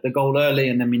the goal early,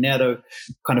 and then Mineiro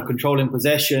kind of controlling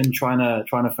possession, trying to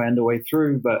find a way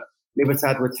through, but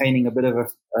Libertad retaining a bit of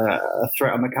a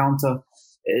threat on the counter.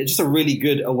 It's just a really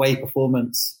good away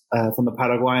performance from the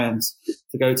Paraguayans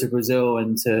to go to Brazil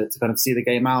and to kind of see the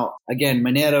game out. Again,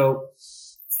 Mineiro,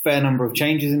 fair number of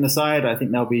changes in the side. I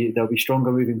think they'll be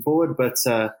stronger moving forward, but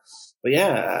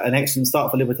yeah, an excellent start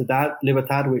for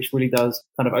Libertad, which really does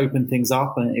kind of open things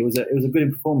up, and it was a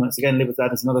good performance. Again,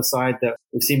 Libertad is another side that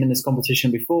we've seen in this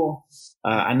competition before,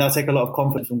 and they'll take a lot of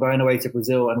confidence from going away to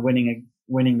Brazil and winning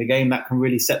the game. That can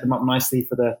really set them up nicely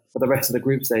for the rest of the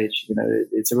group stage. You know,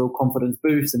 it's a real confidence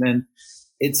boost, and then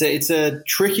it's a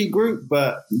tricky group,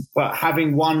 but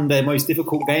having won their most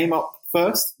difficult game up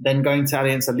first, then going to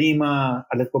Alianza Lima,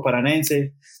 Atletico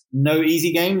Paranaense, no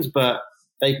easy games, but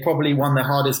they probably won their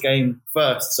hardest game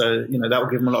first. So, you know, that will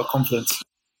give them a lot of confidence.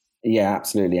 Yeah,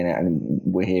 absolutely. And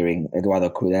we're hearing Eduardo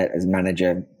Coudet as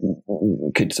manager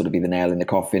could sort of be the nail in the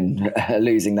coffin,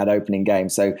 losing that opening game.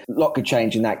 So a lot could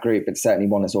change in that group, but certainly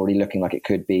one that's already looking like it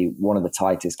could be one of the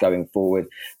tightest going forward.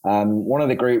 One of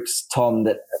the groups, Tom,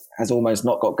 that has almost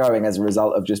not got going as a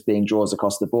result of just being draws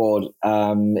across the board,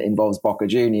 involves Boca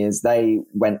Juniors. They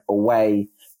went away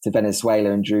to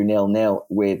Venezuela and drew 0-0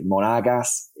 with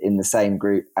Monagas in the same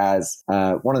group as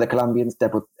one of the Colombians,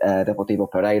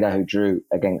 Deportivo Pereira, who drew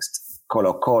against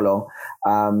Colo-Colo.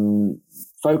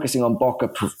 Focusing on Boca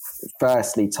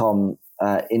firstly, Tom,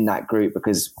 in that group,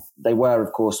 because they were,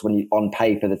 of course, on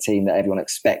paper, the team that everyone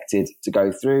expected to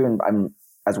go through, and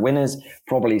as winners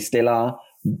probably still are,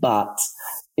 but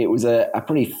it was a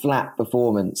pretty flat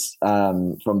performance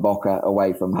from Boca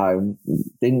away from home.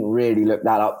 Didn't really look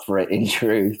that up for it, in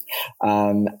truth.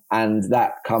 And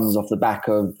that comes off the back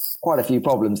of quite a few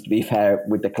problems, to be fair,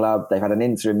 with the club. They've had an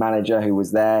interim manager who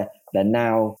was there. They're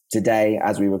now, today,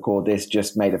 as we record this,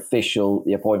 just made official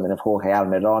the appointment of Jorge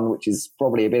Almiron, which is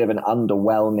probably a bit of an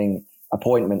underwhelming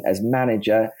appointment as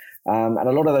manager. And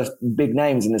a lot of those big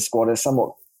names in the squad are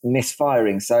somewhat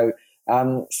misfiring. So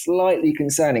Slightly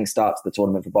concerning start to the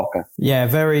tournament for Boca. Yeah,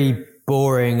 very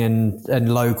boring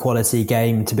and low quality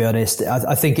game, to be honest.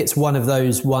 I think it's one of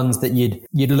those ones that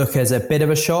you'd look as a bit of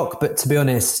a shock, but to be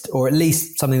honest, or at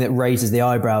least something that raises the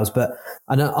eyebrows, but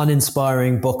an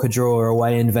uninspiring Boca draw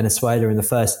away in Venezuela in the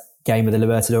first game of the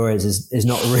Libertadores is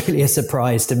not really a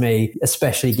surprise to me,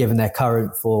 especially given their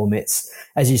current form. It's,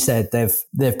 as you said,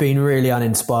 they've been really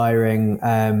uninspiring.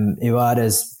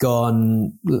 Ibarra's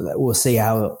gone. We'll see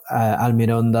how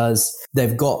Almiron does.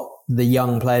 They've got the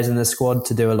young players in the squad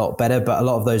to do a lot better, but a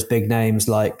lot of those big names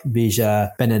like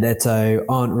Villa, Benedetto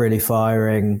aren't really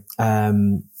firing.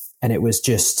 And it was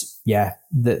just,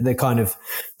 the kind of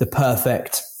the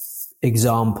perfect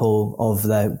example of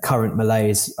the current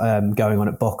malaise going on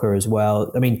at Boca as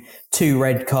well. I mean, 2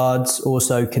 red cards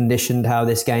also conditioned how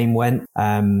this game went,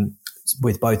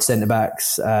 with both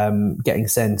centre-backs getting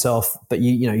sent off. But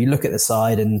you look at the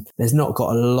side and there's not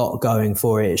got a lot going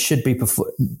for it. It should be,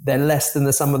 they're less than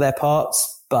the sum of their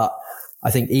parts, but I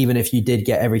think even if you did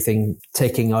get everything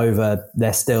ticking over,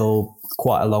 they're still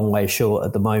quite a long way short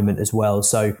at the moment as well.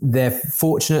 So they're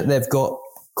fortunate they've got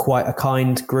quite a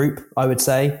kind group, I would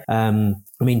say. I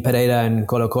mean, Pereira and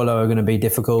Colo Colo are going to be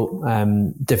difficult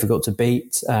to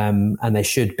beat. And they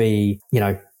should be,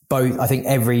 both. I think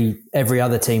every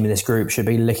other team in this group should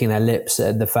be licking their lips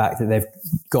at the fact that they've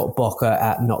got Boca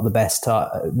at not the best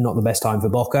time for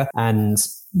Boca, and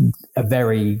a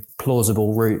very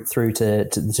plausible route through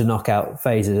to knockout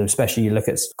phases. Especially you look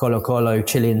at Colo Colo,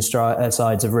 Chilean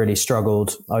sides have really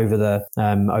struggled over the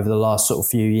last sort of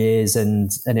few years,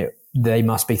 and they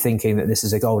must be thinking that this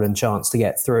is a golden chance to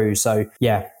get through. So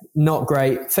yeah, not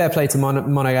great. Fair play to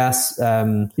Monegas.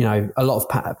 A lot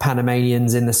of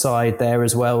Panamanians in the side there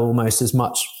as well, almost as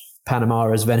much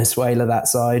Panama as Venezuela, that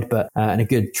side, but and a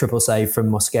good triple save from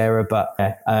Mosquera. But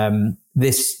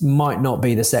this might not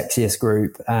be the sexiest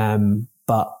group,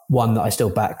 but one that I still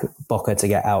back Boca to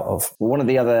get out of. One of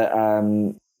the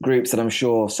other groups that I'm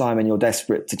sure, Simon, you're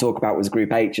desperate to talk about was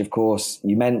Group H, of course.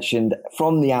 You mentioned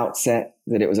from the outset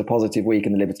that it was a positive week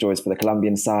in the Libertadores for the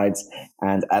Colombian sides,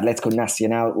 and Atletico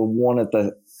Nacional were one of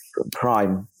the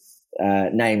prime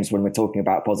names when we're talking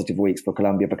about positive weeks for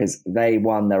Colombia, because they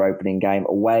won their opening game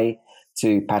away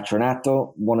to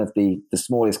Patronato, one of the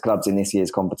smallest clubs in this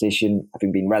year's competition,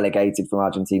 having been relegated from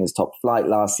Argentina's top flight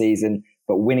last season,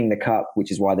 but winning the cup,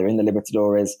 which is why they're in the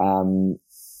Libertadores.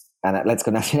 And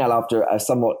Atletico Nacional, after a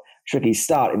somewhat tricky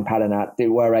start in Paraná, they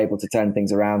were able to turn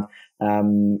things around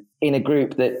in a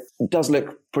group that does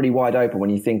look pretty wide open when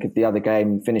you think of the other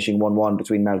game finishing 1-1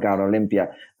 between Melgar and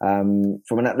Olimpia.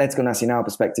 From an Atletico Nacional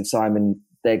perspective, Simon,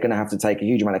 they're going to have to take a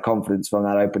huge amount of confidence from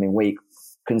that opening week,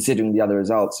 considering the other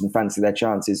results, and fancy their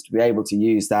chances to be able to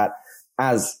use that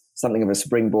as something of a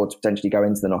springboard to potentially go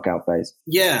into the knockout phase.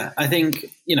 Yeah, I think,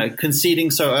 conceding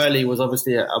so early was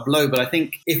obviously a blow, but I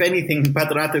think, if anything,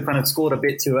 Patronato kind of scored a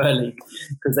bit too early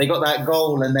because they got that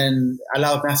goal and then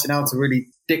allowed Nacional to really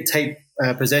dictate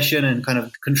possession and kind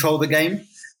of control the game.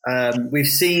 We've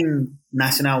seen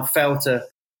Nacional fail to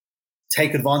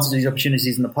take advantage of these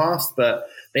opportunities in the past, but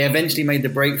they eventually made the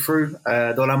breakthrough.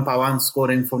 Dolan Pavan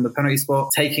scoring from the penalty spot,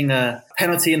 taking a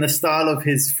penalty in the style of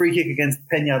his free kick against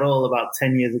Peñarol about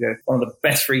 10 years ago. One of the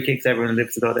best free kicks ever in the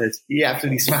Libertadores. He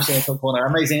absolutely smashed it in the top corner.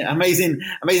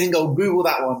 Amazing goal. Google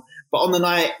that one. But on the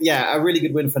night, a really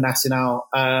good win for Nacional.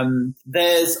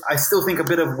 There's, I still think, a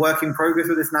bit of work in progress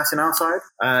with this Nacional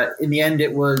side. In the end,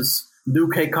 it was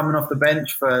Duque coming off the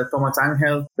bench for Thomas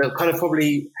Angel that kind of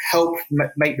probably helped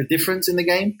make the difference in the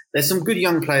game. There's some good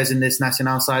young players in this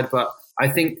Nacional side, but I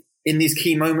think in these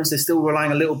key moments, they're still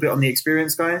relying a little bit on the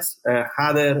experienced guys.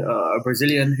 Hader, a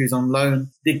Brazilian who's on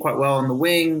loan, did quite well on the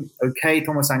wing. Okay.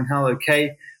 Thomas Angel,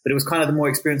 okay. But it was kind of the more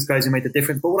experienced guys who made the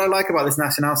difference. But what I like about this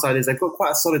Nacional side is they've got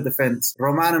quite a solid defence.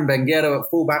 Roman and Benguero at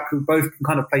fullback, who both can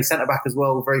kind of play centre-back as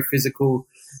well, very physical.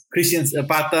 Christian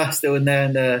Zapata still in there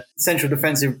in the central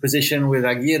defensive position with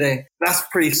Aguirre. That's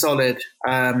pretty solid.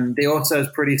 De Orta is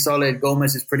pretty solid.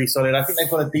 Gomez is pretty solid. I think they've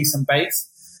got a decent base.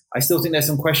 I still think there's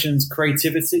some questions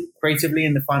creatively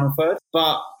in the final third.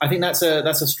 But I think that's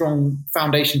a strong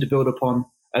foundation to build upon.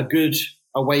 A good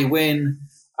away win.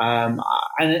 And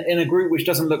in a group which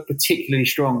doesn't look particularly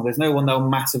strong. There's no one they'll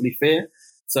massively fear.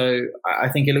 So I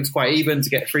think it looks quite even. To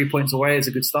get 3 points away is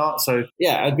a good start. So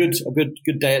yeah, a good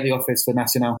day at the office for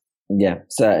Nacional. Yeah,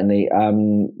 certainly.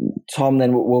 Tom,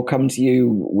 then we'll come to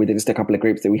you with just a couple of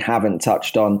groups that we haven't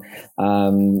touched on.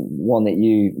 One that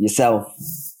you yourself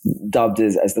dubbed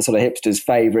as the sort of hipsters'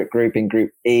 favourite group in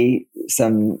Group E.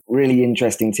 Some really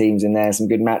interesting teams in there, some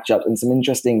good matchups and some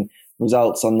interesting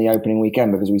results on the opening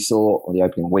weekend, because we saw, or the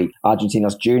opening week,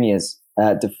 Argentinos Juniors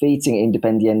defeating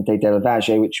Independiente del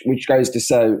Valle, which goes to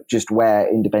show just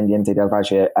where Independiente del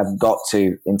Valle have got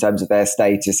to in terms of their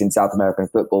status in South American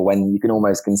football, when you can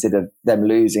almost consider them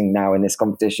losing now in this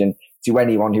competition to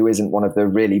anyone who isn't one of the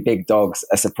really big dogs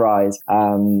a surprise.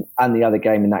 And the other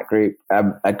game in that group,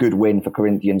 a good win for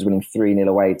Corinthians, winning 3-0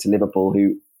 away to Liverpool,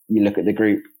 who you look at the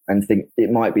group and think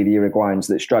it might be the Uruguayans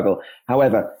that struggle.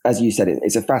 However, as you said,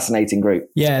 it's a fascinating group.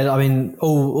 Yeah, I mean,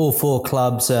 all four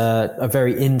clubs are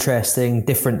very interesting,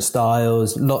 different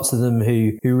styles, lots of them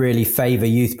who really favour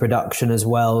youth production as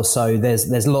well. So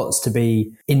there's lots to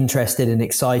be interested and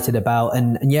excited about.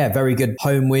 And yeah, very good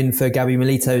home win for Gabi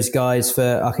Milito's guys for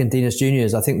Argentinos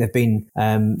Juniors. I think they've been,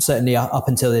 certainly up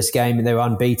until this game, they were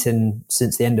unbeaten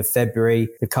since the end of February.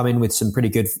 They've come in with some pretty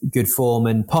good form.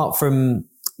 And apart from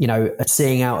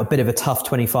seeing out a bit of a tough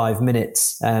 25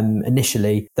 minutes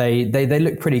initially, they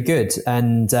looked pretty good.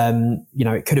 And,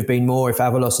 it could have been more if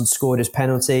Avalos had scored his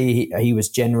penalty. He was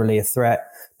generally a threat,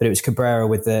 but it was Cabrera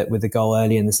with the goal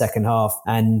early in the second half.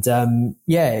 And,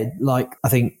 I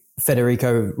think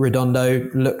Federico Redondo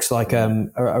looks like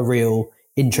a real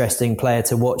interesting player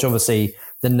to watch. Obviously,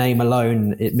 the name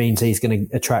alone, it means he's going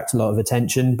to attract a lot of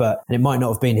attention, and it might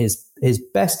not have been his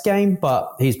best game,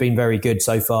 but he's been very good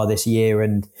so far this year.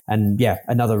 And yeah,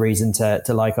 another reason to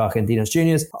like Argentinos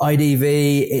Juniors.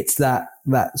 IDV, it's that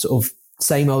sort of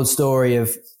same old story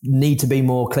of need to be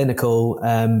more clinical,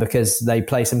 because they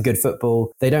play some good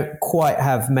football. They don't quite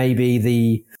have maybe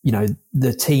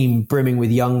the team brimming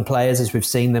with young players as we've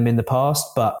seen them in the past,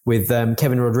 but with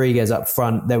Kevin Rodriguez up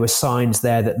front, there were signs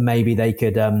there that maybe they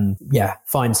could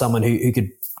find someone who could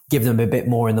give them a bit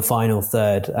more in the final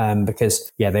third,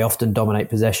 because they often dominate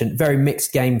possession. Very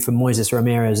mixed game from Moises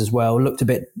Ramirez as well. Looked a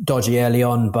bit dodgy early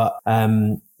on, but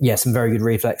some very good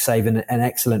reflex save and an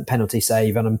excellent penalty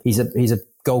save. And he's a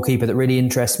goalkeeper that really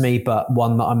interests me, but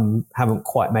one that haven't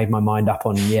quite made my mind up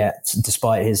on yet,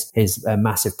 despite his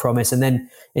massive promise. And then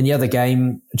in the other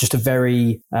game, just a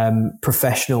very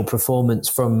professional performance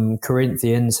from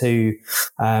Corinthians, who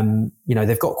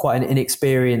they've got quite an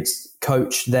inexperienced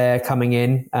coach there coming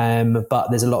in, but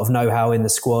there's a lot of know-how in the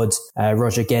squad.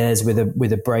 Roger Guedes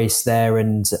with a brace there,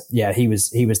 and he was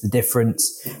the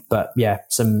difference. But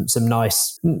some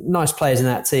nice players in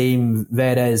that team.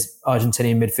 Verdes,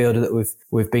 Argentinian midfielder that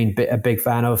we've been a big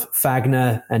fan of.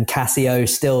 Fagner and Casio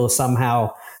still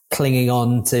somehow clinging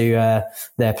on to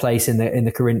their place in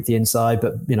the Corinthian side,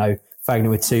 but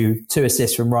Fagner with two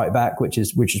assists from right back, which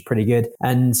is pretty good.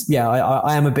 And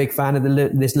I am a big fan of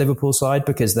this Liverpool side,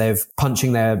 because they've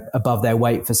punching above their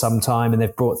weight for some time, and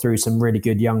they've brought through some really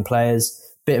good young players.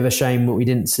 Bit of a shame that we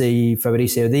didn't see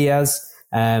Fabricio Diaz,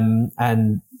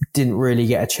 and didn't really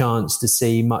get a chance to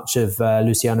see much of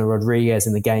Luciano Rodriguez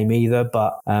in the game either.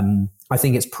 But I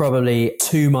think it's probably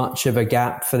too much of a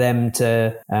gap for them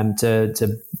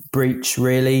to breach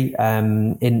really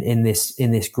in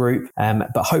this group.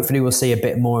 But hopefully we'll see a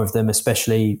bit more of them,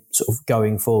 especially sort of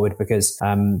going forward, because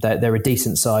they're a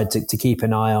decent side to keep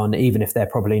an eye on, even if they're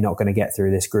probably not going to get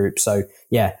through this group. So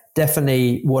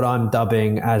definitely what I'm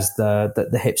dubbing as the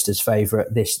hipsters'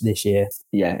 favourite this year.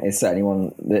 Yeah, it's certainly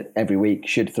one that every week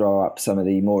should throw up some of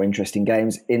the more interesting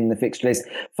games in the fixture list.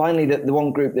 Finally, the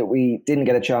one group that we didn't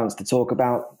get a chance to talk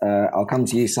about, I'll come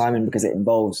to you, Simon, because it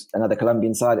involves another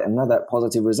Colombian side, another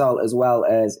positive result, as well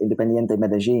as Independiente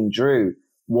Medellin drew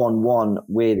 1-1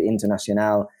 with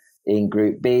Internacional in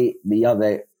Group B. The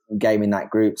other game in that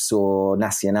group saw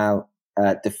Nacional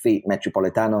defeat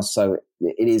Metropolitanos, so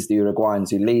it is the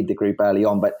Uruguayans who lead the group early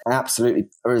on, but absolutely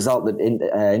a result that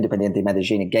Independiente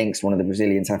Medellin against one of the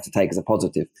Brazilians have to take as a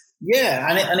positive. Yeah,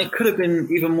 and it could have been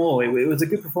even more. It was a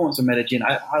good performance from Medellin.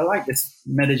 I like this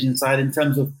Medellin side in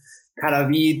terms of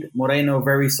Cadavid, Moreno,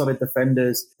 very solid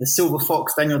defenders. The Silver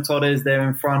Fox, Daniel Torres there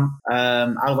in front.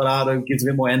 Alvarado gives a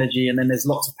bit more energy. And then there's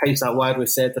lots of pace out wide with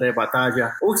Cetre,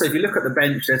 Batalla. Also, if you look at the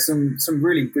bench, there's some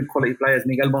really good quality players.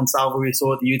 Miguel Monsalvo, we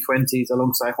saw at the U20s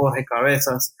alongside Jorge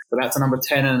Cabezas. So that's a number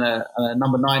 10 and a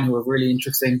number 9 who are really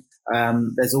interesting.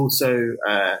 There's also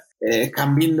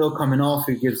Cambindo coming off,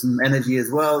 who gives them energy as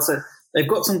well. So they've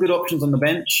got some good options on the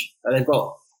bench. They've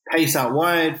got pace out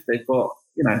wide. They've got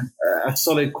a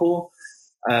solid core.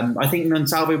 I think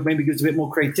Monsalvo maybe gives a bit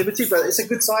more creativity, but it's a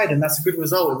good side and that's a good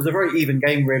result. It was a very even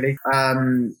game, really.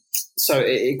 So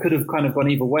it could have kind of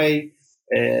gone either way.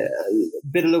 A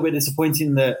little bit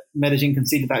disappointing that Medellin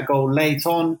conceded that goal late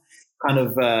on. Kind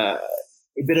of a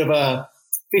bit of a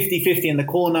 50-50 in the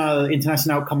corner.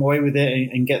 Internacional come away with it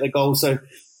and get the goal. So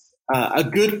a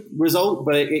good result,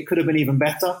 but it could have been even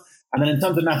better. And then in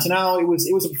terms of Nacional, it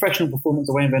was a professional performance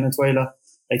away in Venezuela.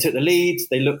 They took the lead.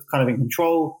 They looked kind of in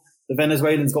control. The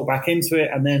Venezuelans got back into it,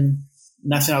 and then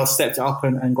Nacional stepped up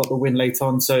and got the win late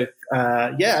on. So,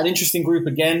 an interesting group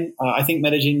again. I think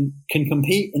Medellin can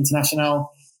compete. Internacional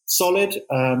solid,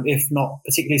 if not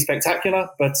particularly spectacular.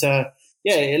 But,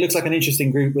 it looks like an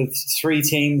interesting group with 3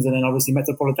 teams. And then obviously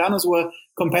Metropolitanos were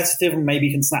competitive and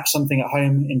maybe can snatch something at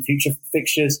home in future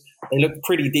fixtures. They look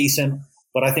pretty decent.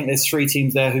 But I think there's 3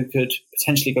 teams there who could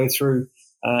potentially go through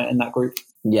in that group.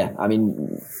 Yeah, I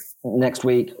mean, next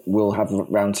week we'll have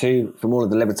round 2 from all of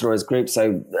the Libertadores groups.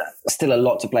 So still a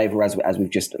lot to play for as we've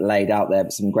just laid out there,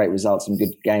 but some great results, some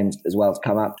good games as well to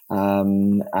come up.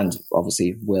 And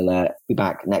obviously we'll be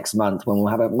back next month when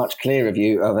we'll have a much clearer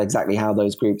view of exactly how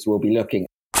those groups will be looking.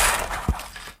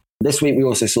 This week we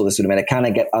also saw the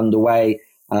Sudamericana get underway.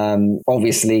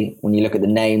 Obviously, when you look at the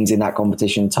names in that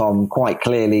competition, Tom, quite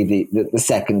clearly the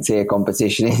second tier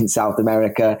competition in South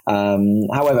America.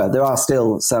 However, there are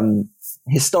still some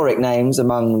historic names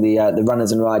among the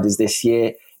runners and riders this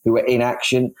year who were in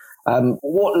action.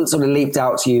 What sort of leaped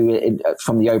out to you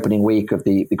from the opening week of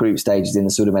the group stages in the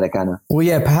Sudamericana? Well,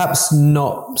 yeah, perhaps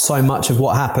not so much of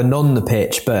what happened on the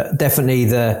pitch, but definitely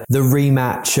the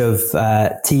rematch of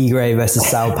Tigre versus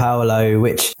Sao Paulo,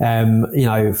 which,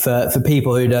 for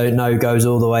people who don't know, goes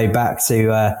all the way back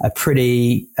to a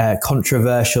pretty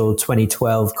controversial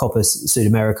 2012 Copa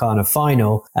Sudamericana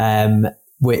final.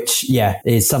 Which,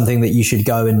 is something that you should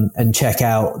go and check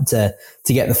out to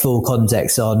get the full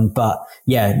context on. But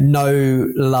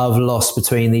no love lost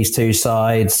between these two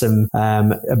sides. Some,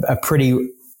 a pretty,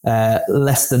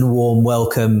 less than warm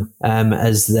welcome,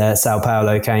 as Sao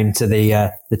Paulo came to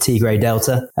the Tigre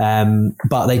Delta.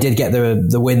 But they did get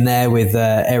the win there with,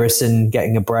 Erison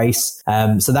getting a brace.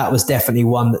 So that was definitely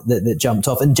one that jumped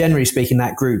off. And generally speaking,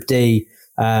 that Group D,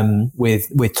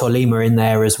 with Tolima in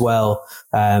there as well.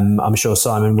 I'm sure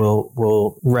Simon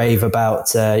will rave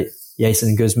about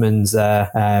Jason Guzman's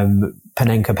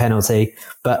Panenka penalty.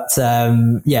 But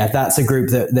that's a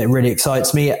group that really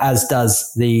excites me, as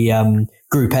does the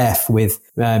Group F with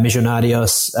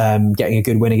Millonarios getting a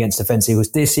good win against Defensa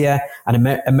Justicia, and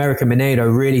América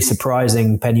Mineiro really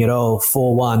surprising Peñarol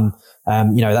 4-1.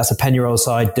 That's a Peñarol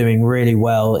side doing really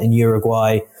well in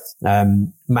Uruguay.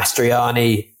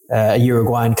 Mastriani, a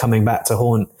Uruguayan coming back to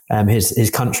haunt his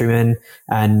countrymen,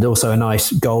 and also a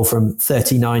nice goal from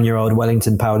 39-year-old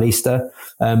Wellington Paulista.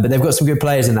 But they've got some good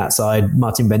players in that side.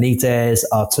 Martin Benitez,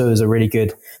 Artur is a really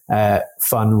good,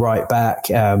 fun right back.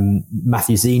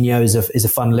 Matthew Zinho is a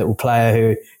fun little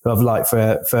player who I've liked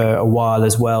for a while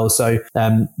as well. So,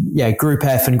 Group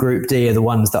F and Group D are the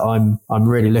ones that I'm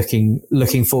really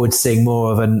looking forward to seeing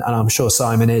more of. And I'm sure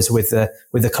Simon is with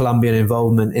the Colombian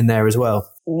involvement in there as well.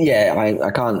 Yeah,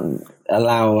 I can't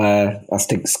allow us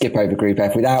to skip over Group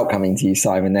F without coming to you,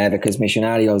 Simon, there, because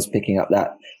Millonarios picking up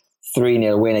that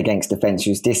 3-0 win against Defensa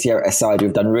Justicia, a side who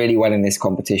have done really well in this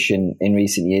competition in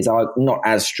recent years, are not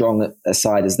as strong a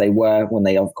side as they were when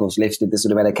they, of course, lifted the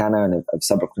Sudamericana and have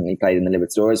subsequently played in the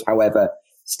Libertadores. However,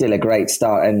 still a great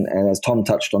start. And as Tom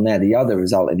touched on there, the other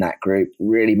result in that group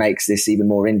really makes this even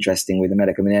more interesting, with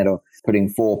América Mineiro putting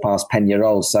 4 past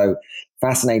Peñarol. So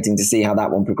fascinating to see how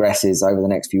that one progresses over the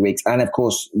next few weeks. And of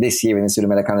course, this year in the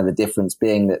Sudamericana, the difference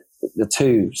being that the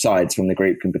 2 sides from the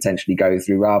group can potentially go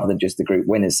through rather than just the group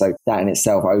winners. So that in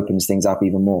itself opens things up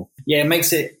even more. Yeah, it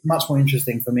makes it much more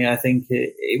interesting for me. I think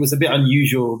it was a bit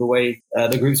unusual the way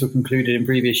the groups were concluded in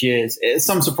previous years.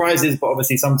 Some surprises, but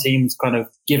obviously some teams kind of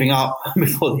giving up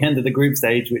before the end of the group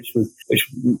stage, which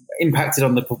impacted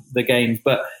on the games.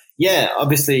 But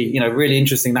obviously, really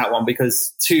interesting, that one,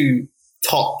 because 2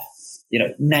 top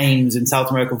names in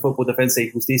South American football, Defensa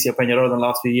Justicia, Peñarol, in the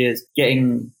last few years,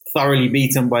 getting thoroughly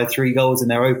beaten by 3 goals in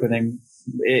their opening,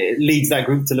 it leads that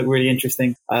group to look really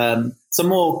interesting. Some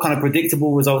more kind of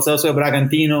predictable results elsewhere.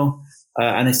 Bragantino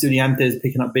and Estudiantes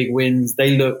picking up big wins.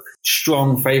 They look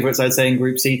strong favourites, I'd say, in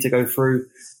Group C to go through.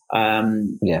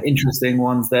 Interesting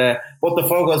ones there.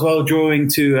 Botafogo as well, drawing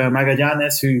to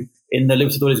Magallanes, who in the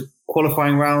Libertadores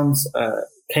qualifying rounds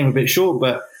came a bit short,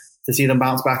 but to see them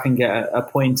bounce back and get a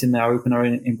point in their opener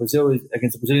in Brazil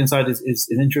against the Brazilian side is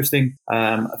interesting.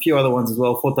 A few other ones as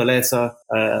well. Fortaleza,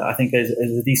 I think, is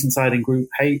a decent side in Group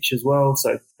H as well.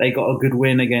 So they got a good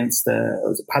win against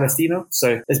Palestino.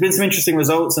 So there's been some interesting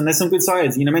results, and there's some good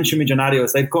sides. Mentioned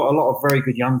Millonarios. They've got a lot of very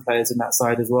good young players in that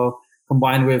side as well,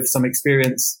 combined with some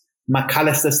experience.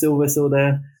 McAllister still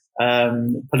there,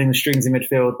 pulling the strings in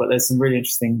midfield, but there's some really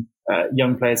interesting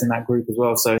young players in that group as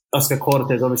well. So Oscar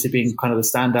Cortes obviously being kind of the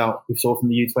standout we saw from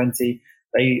the U20.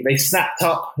 They snapped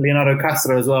up Leonardo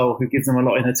Castro as well, who gives them a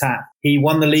lot in attack. He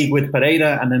won the league with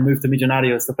Pereira and then moved to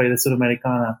Millonarios to play the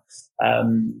Sudamericana.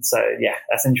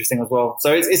 That's interesting as well.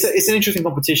 So it's an interesting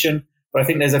competition. But I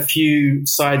think there's a few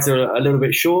sides that are a little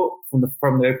bit short from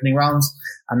the opening rounds,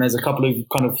 and there's a couple who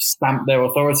kind of stamped their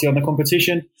authority on the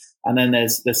competition, and then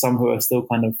there's some who are still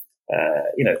kind of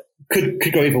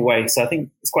could go either way. So I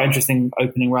think it's quite interesting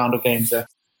opening round of games there.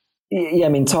 Yeah, I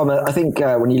mean, Tom, I think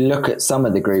when you look at some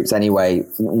of the groups anyway,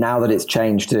 now that it's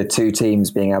changed to 2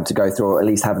 teams being able to go through, or at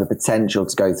least have the potential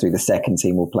to go through, the second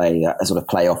team will play a sort of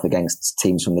playoff against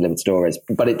teams from the Libertadores.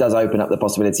 But it does open up the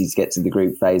possibility to get to the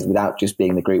group phase without just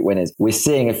being the group winners. We're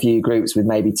seeing a few groups with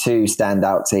maybe 2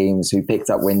 standout teams who picked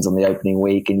up wins on the opening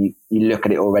week, and you look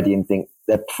at it already and think,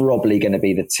 they're probably going to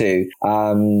be the 2.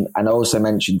 And I also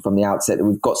mentioned from the outset that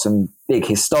we've got some big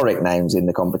historic names in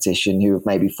the competition who have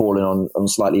maybe fallen on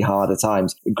slightly harder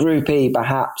times. Group E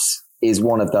perhaps is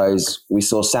one of those. We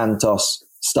saw Santos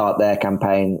start their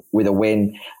campaign with a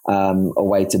win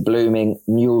away to Blooming.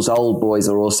 Newell's Old Boys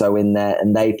are also in there,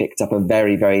 and they picked up a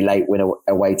very, very late win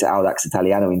away to Audax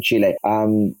Italiano in Chile.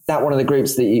 That one of the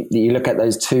groups that you look at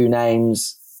those 2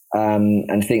 names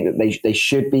and think that they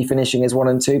should be finishing as 1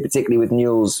 and 2, particularly with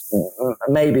Newell's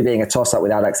maybe being a toss-up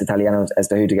with Audax Italiano as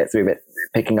to who to get through, but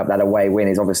picking up that away win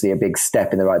is obviously a big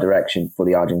step in the right direction for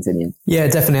the Argentinian. Yeah,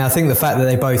 definitely. I think the fact that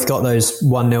they both got those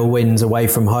 1-0 wins away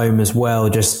from home as well,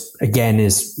 just again,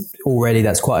 is already,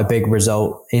 that's quite a big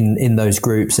result in those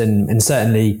groups. And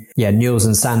certainly, yeah, Newell's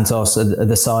and Santos are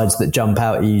the sides that jump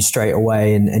out at you straight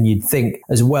away. And you'd think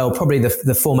as well, probably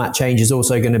the format change is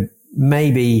also going to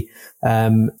maybe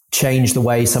change the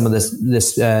way some of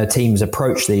this teams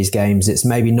approach these games. It's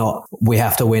maybe not, we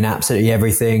have to win absolutely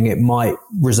everything. It might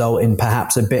result in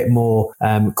perhaps a bit more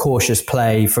cautious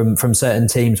play from certain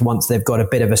teams once they've got a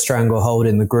bit of a stranglehold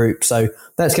in the group. So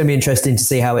that's going to be interesting to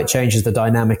see how it changes the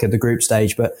dynamic of the group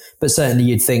stage. But certainly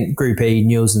you'd think Group E,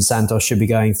 Newell's and Santos should be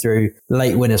going through,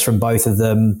 late winners from both of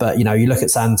them. But, you look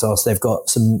at Santos, they've got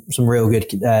some real good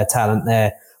talent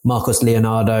there. Marcos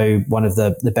Leonardo, one of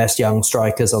the best young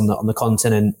strikers on the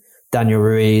continent. Daniel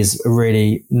Ruiz, a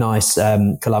really nice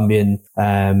Colombian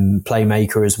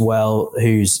playmaker as well,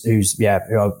 who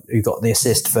got the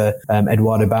assist for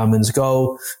Eduardo Bauman's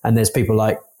goal. And there's people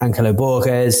like Angelo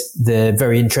Borges, the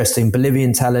very interesting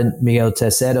Bolivian talent Miguel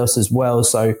Terceros as well.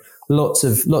 So lots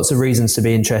of reasons to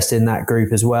be interested in that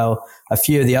group as well. A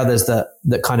few of the others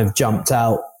that kind of jumped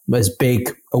out as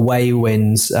big away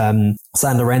wins,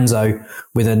 San Lorenzo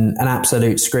with an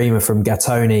absolute screamer from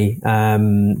Gattoni.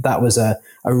 That was a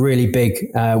really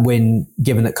big win,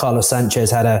 given that Carlos Sanchez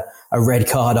had a red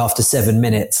card after 7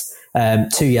 minutes,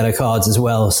 2 yellow cards as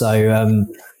well. So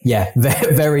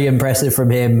very, very impressive from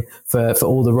him for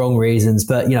all the wrong reasons.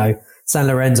 But San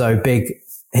Lorenzo, big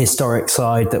historic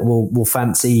side that will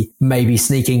fancy maybe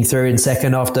sneaking through in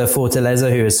second after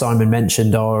Fortaleza, who, as Simon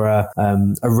mentioned, are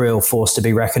a real force to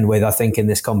be reckoned with, I think, in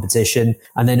this competition.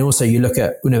 And then also you look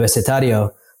at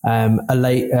Universitario, a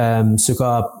late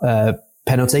Sucar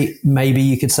penalty, maybe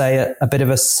you could say a bit of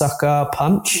a sucker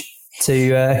punch to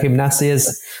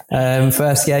Gimnasia's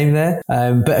first game there.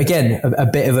 But again, a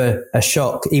bit of a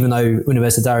shock, even though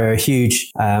Universitario are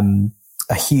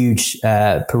a huge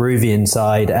Peruvian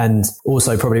side. And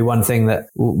also probably one thing that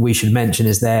we should mention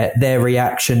is their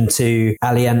reaction to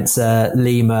Alianza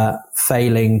Lima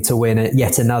failing to win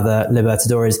yet another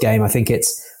Libertadores game. I think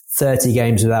it's 30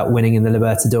 games without winning in the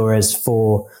Libertadores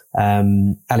for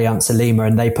Alianza Lima,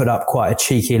 and they put up quite a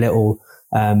cheeky little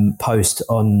post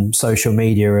on social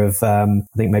media of I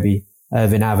think maybe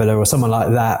Irvin Avila or someone like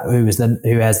that, who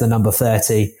has the number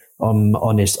 30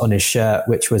 on his shirt,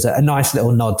 which was a nice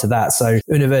little nod to that. So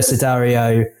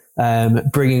Universitario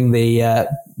bringing the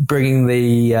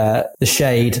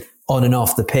shade on and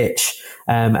off the pitch,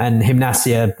 and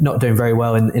Gimnasia not doing very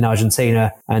well in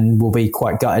Argentina, and will be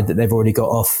quite gutted that they've already got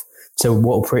off to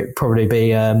what will probably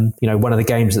be one of the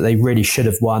games that they really should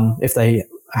have won if they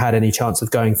had any chance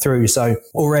of going through. So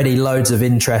already loads of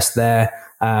interest there,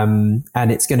 and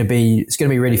it's going to be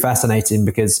really fascinating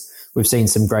because we've seen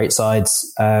some great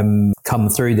sides come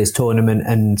through this tournament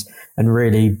and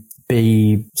really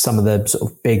be some of the sort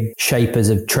of big shapers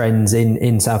of trends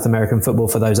in South American football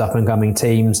for those up and coming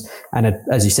teams. And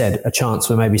as you said, a chance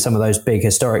for maybe some of those big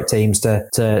historic teams to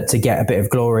get a bit of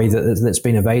glory that's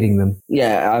been evading them.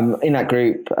 Yeah, in that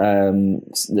group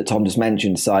that Tom just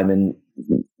mentioned, Simon,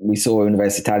 we saw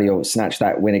Universitario snatch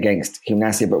that win against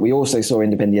Gimnasia, but we also saw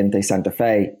Independiente Santa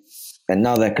Fe,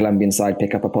 another Colombian side,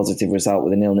 pick up a positive result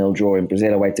with a 0-0 draw in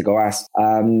Brazil away to Goiás.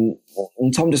 And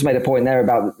Tom just made a point there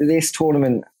about this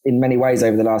tournament in many ways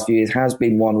over the last few years has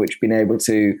been one which been able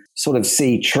to sort of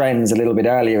see trends a little bit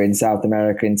earlier in South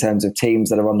America in terms of teams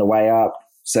that are on the way up,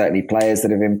 certainly players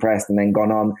that have impressed and then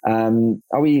gone on.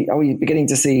 Are we beginning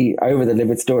to see over the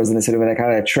Libertadores and a sort of a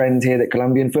kind of trend here that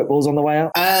Colombian football's on the way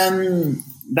up?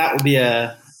 that would be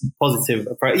a positive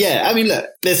approach. Yeah, I mean, look,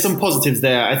 there's some positives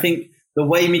there. I think the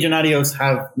way Millonarios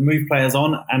have moved players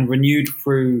on and renewed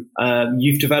through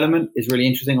youth development is really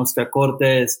interesting. Oscar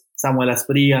Cortes, Samuel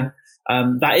Asprilla.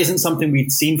 That isn't something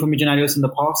we'd seen from Millonarios in the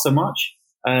past so much.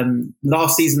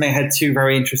 Last season, they had two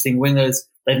very interesting wingers.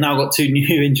 They've now got two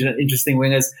new interesting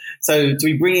wingers. So to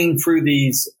be bringing through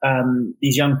these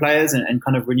young players and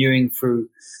kind of renewing through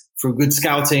good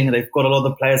scouting, they've got a lot of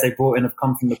the players they brought in have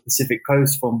come from the Pacific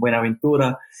Coast, from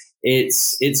Buenaventura.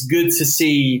 It's good to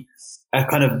see a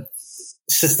kind of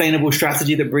sustainable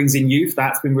strategy that brings in youth.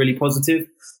 That's been really positive.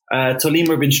 Tolima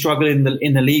have been struggling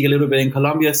in the league a little bit in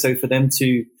Colombia, so for them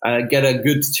to get a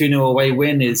good 2-0 away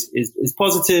win is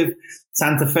positive.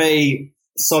 Santa Fe,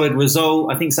 solid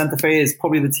result. I think Santa Fe is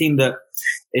probably the team that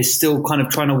is still kind of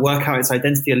trying to work out its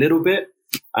identity a little bit.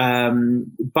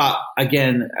 But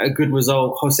again, a good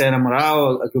result. Jose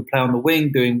Enamorado, a good player on the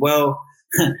wing, doing well.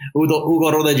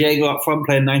 Hugo Rodallega up front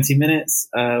playing 90 minutes,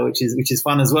 which is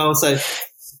fun as well. So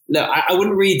look, I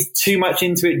wouldn't read too much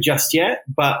into it just yet,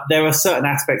 but there are certain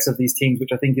aspects of these teams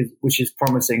which I think is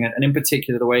promising, and in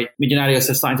particular the way Millonarios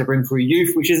are starting to bring through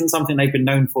youth, which isn't something they've been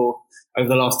known for over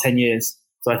the last 10 years.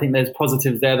 So I think there's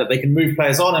positives there that they can move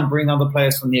players on and bring other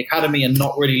players from the academy and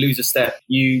not really lose a step.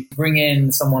 You bring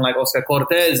in someone like Oscar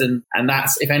Cortes and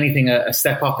that's, if anything, a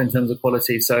step up in terms of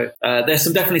quality. So there's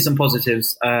definitely some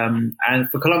positives. And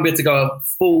for Colombia to go a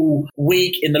full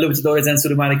week in the Libertadores and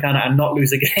Sudamericana and not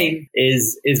lose a game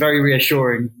is very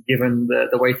reassuring, given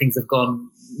the way things have gone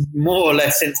more or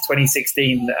less since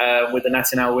 2016 with the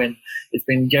Nacional win. It's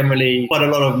been generally quite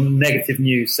a lot of negative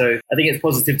news. So I think it's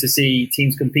positive to see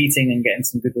teams competing and getting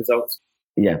some good results.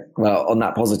 Yeah, well, on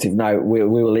that positive note, we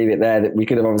will leave it there. That we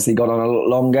could have obviously gone on a lot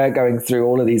longer, going through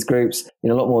all of these groups in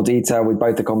a lot more detail with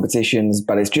both the competitions,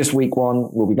 but it's just week one.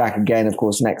 We'll be back again, of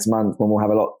course, next month when we'll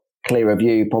have a lot clearer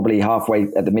view, probably halfway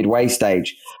at the midway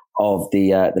stage of the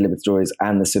Libertadores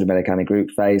and the Sudamericana group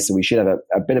phase. So we should have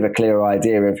a bit of a clearer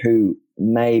idea of who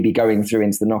may be going through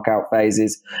into the knockout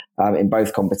phases in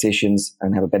both competitions,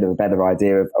 and have a bit of a better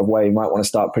idea of where we might want to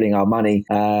start putting our money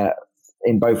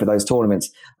in both of those tournaments.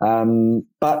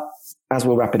 But as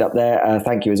we'll wrap it up there,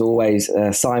 thank you as always,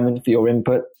 Simon, for your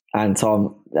input, and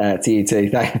Tom, to you too.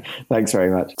 Thanks very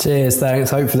much. Cheers, thanks.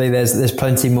 Hopefully there's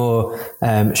plenty more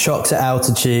shocks at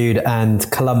altitude and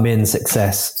Colombian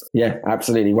success. Yeah,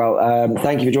 absolutely. Well,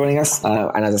 thank you for joining us.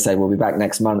 And as I said, we'll be back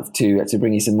next month to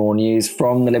bring you some more news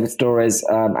from the Libertadores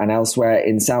and elsewhere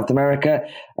in South America.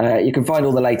 You can find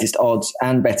all the latest odds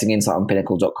and betting insight on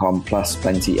pinnacle.com, plus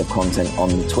plenty of content on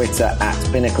Twitter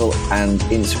at Pinnacle and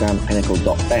Instagram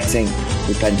pinnacle.betting,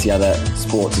 with plenty other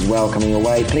sports as well coming your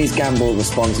way. Please gamble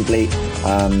responsibly.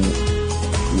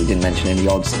 We didn't mention any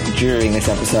odds during this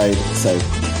episode, so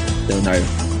there are no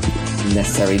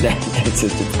necessary data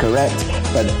to correct.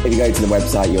 But if you go to the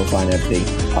website, you'll find everything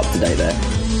up to date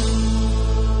there.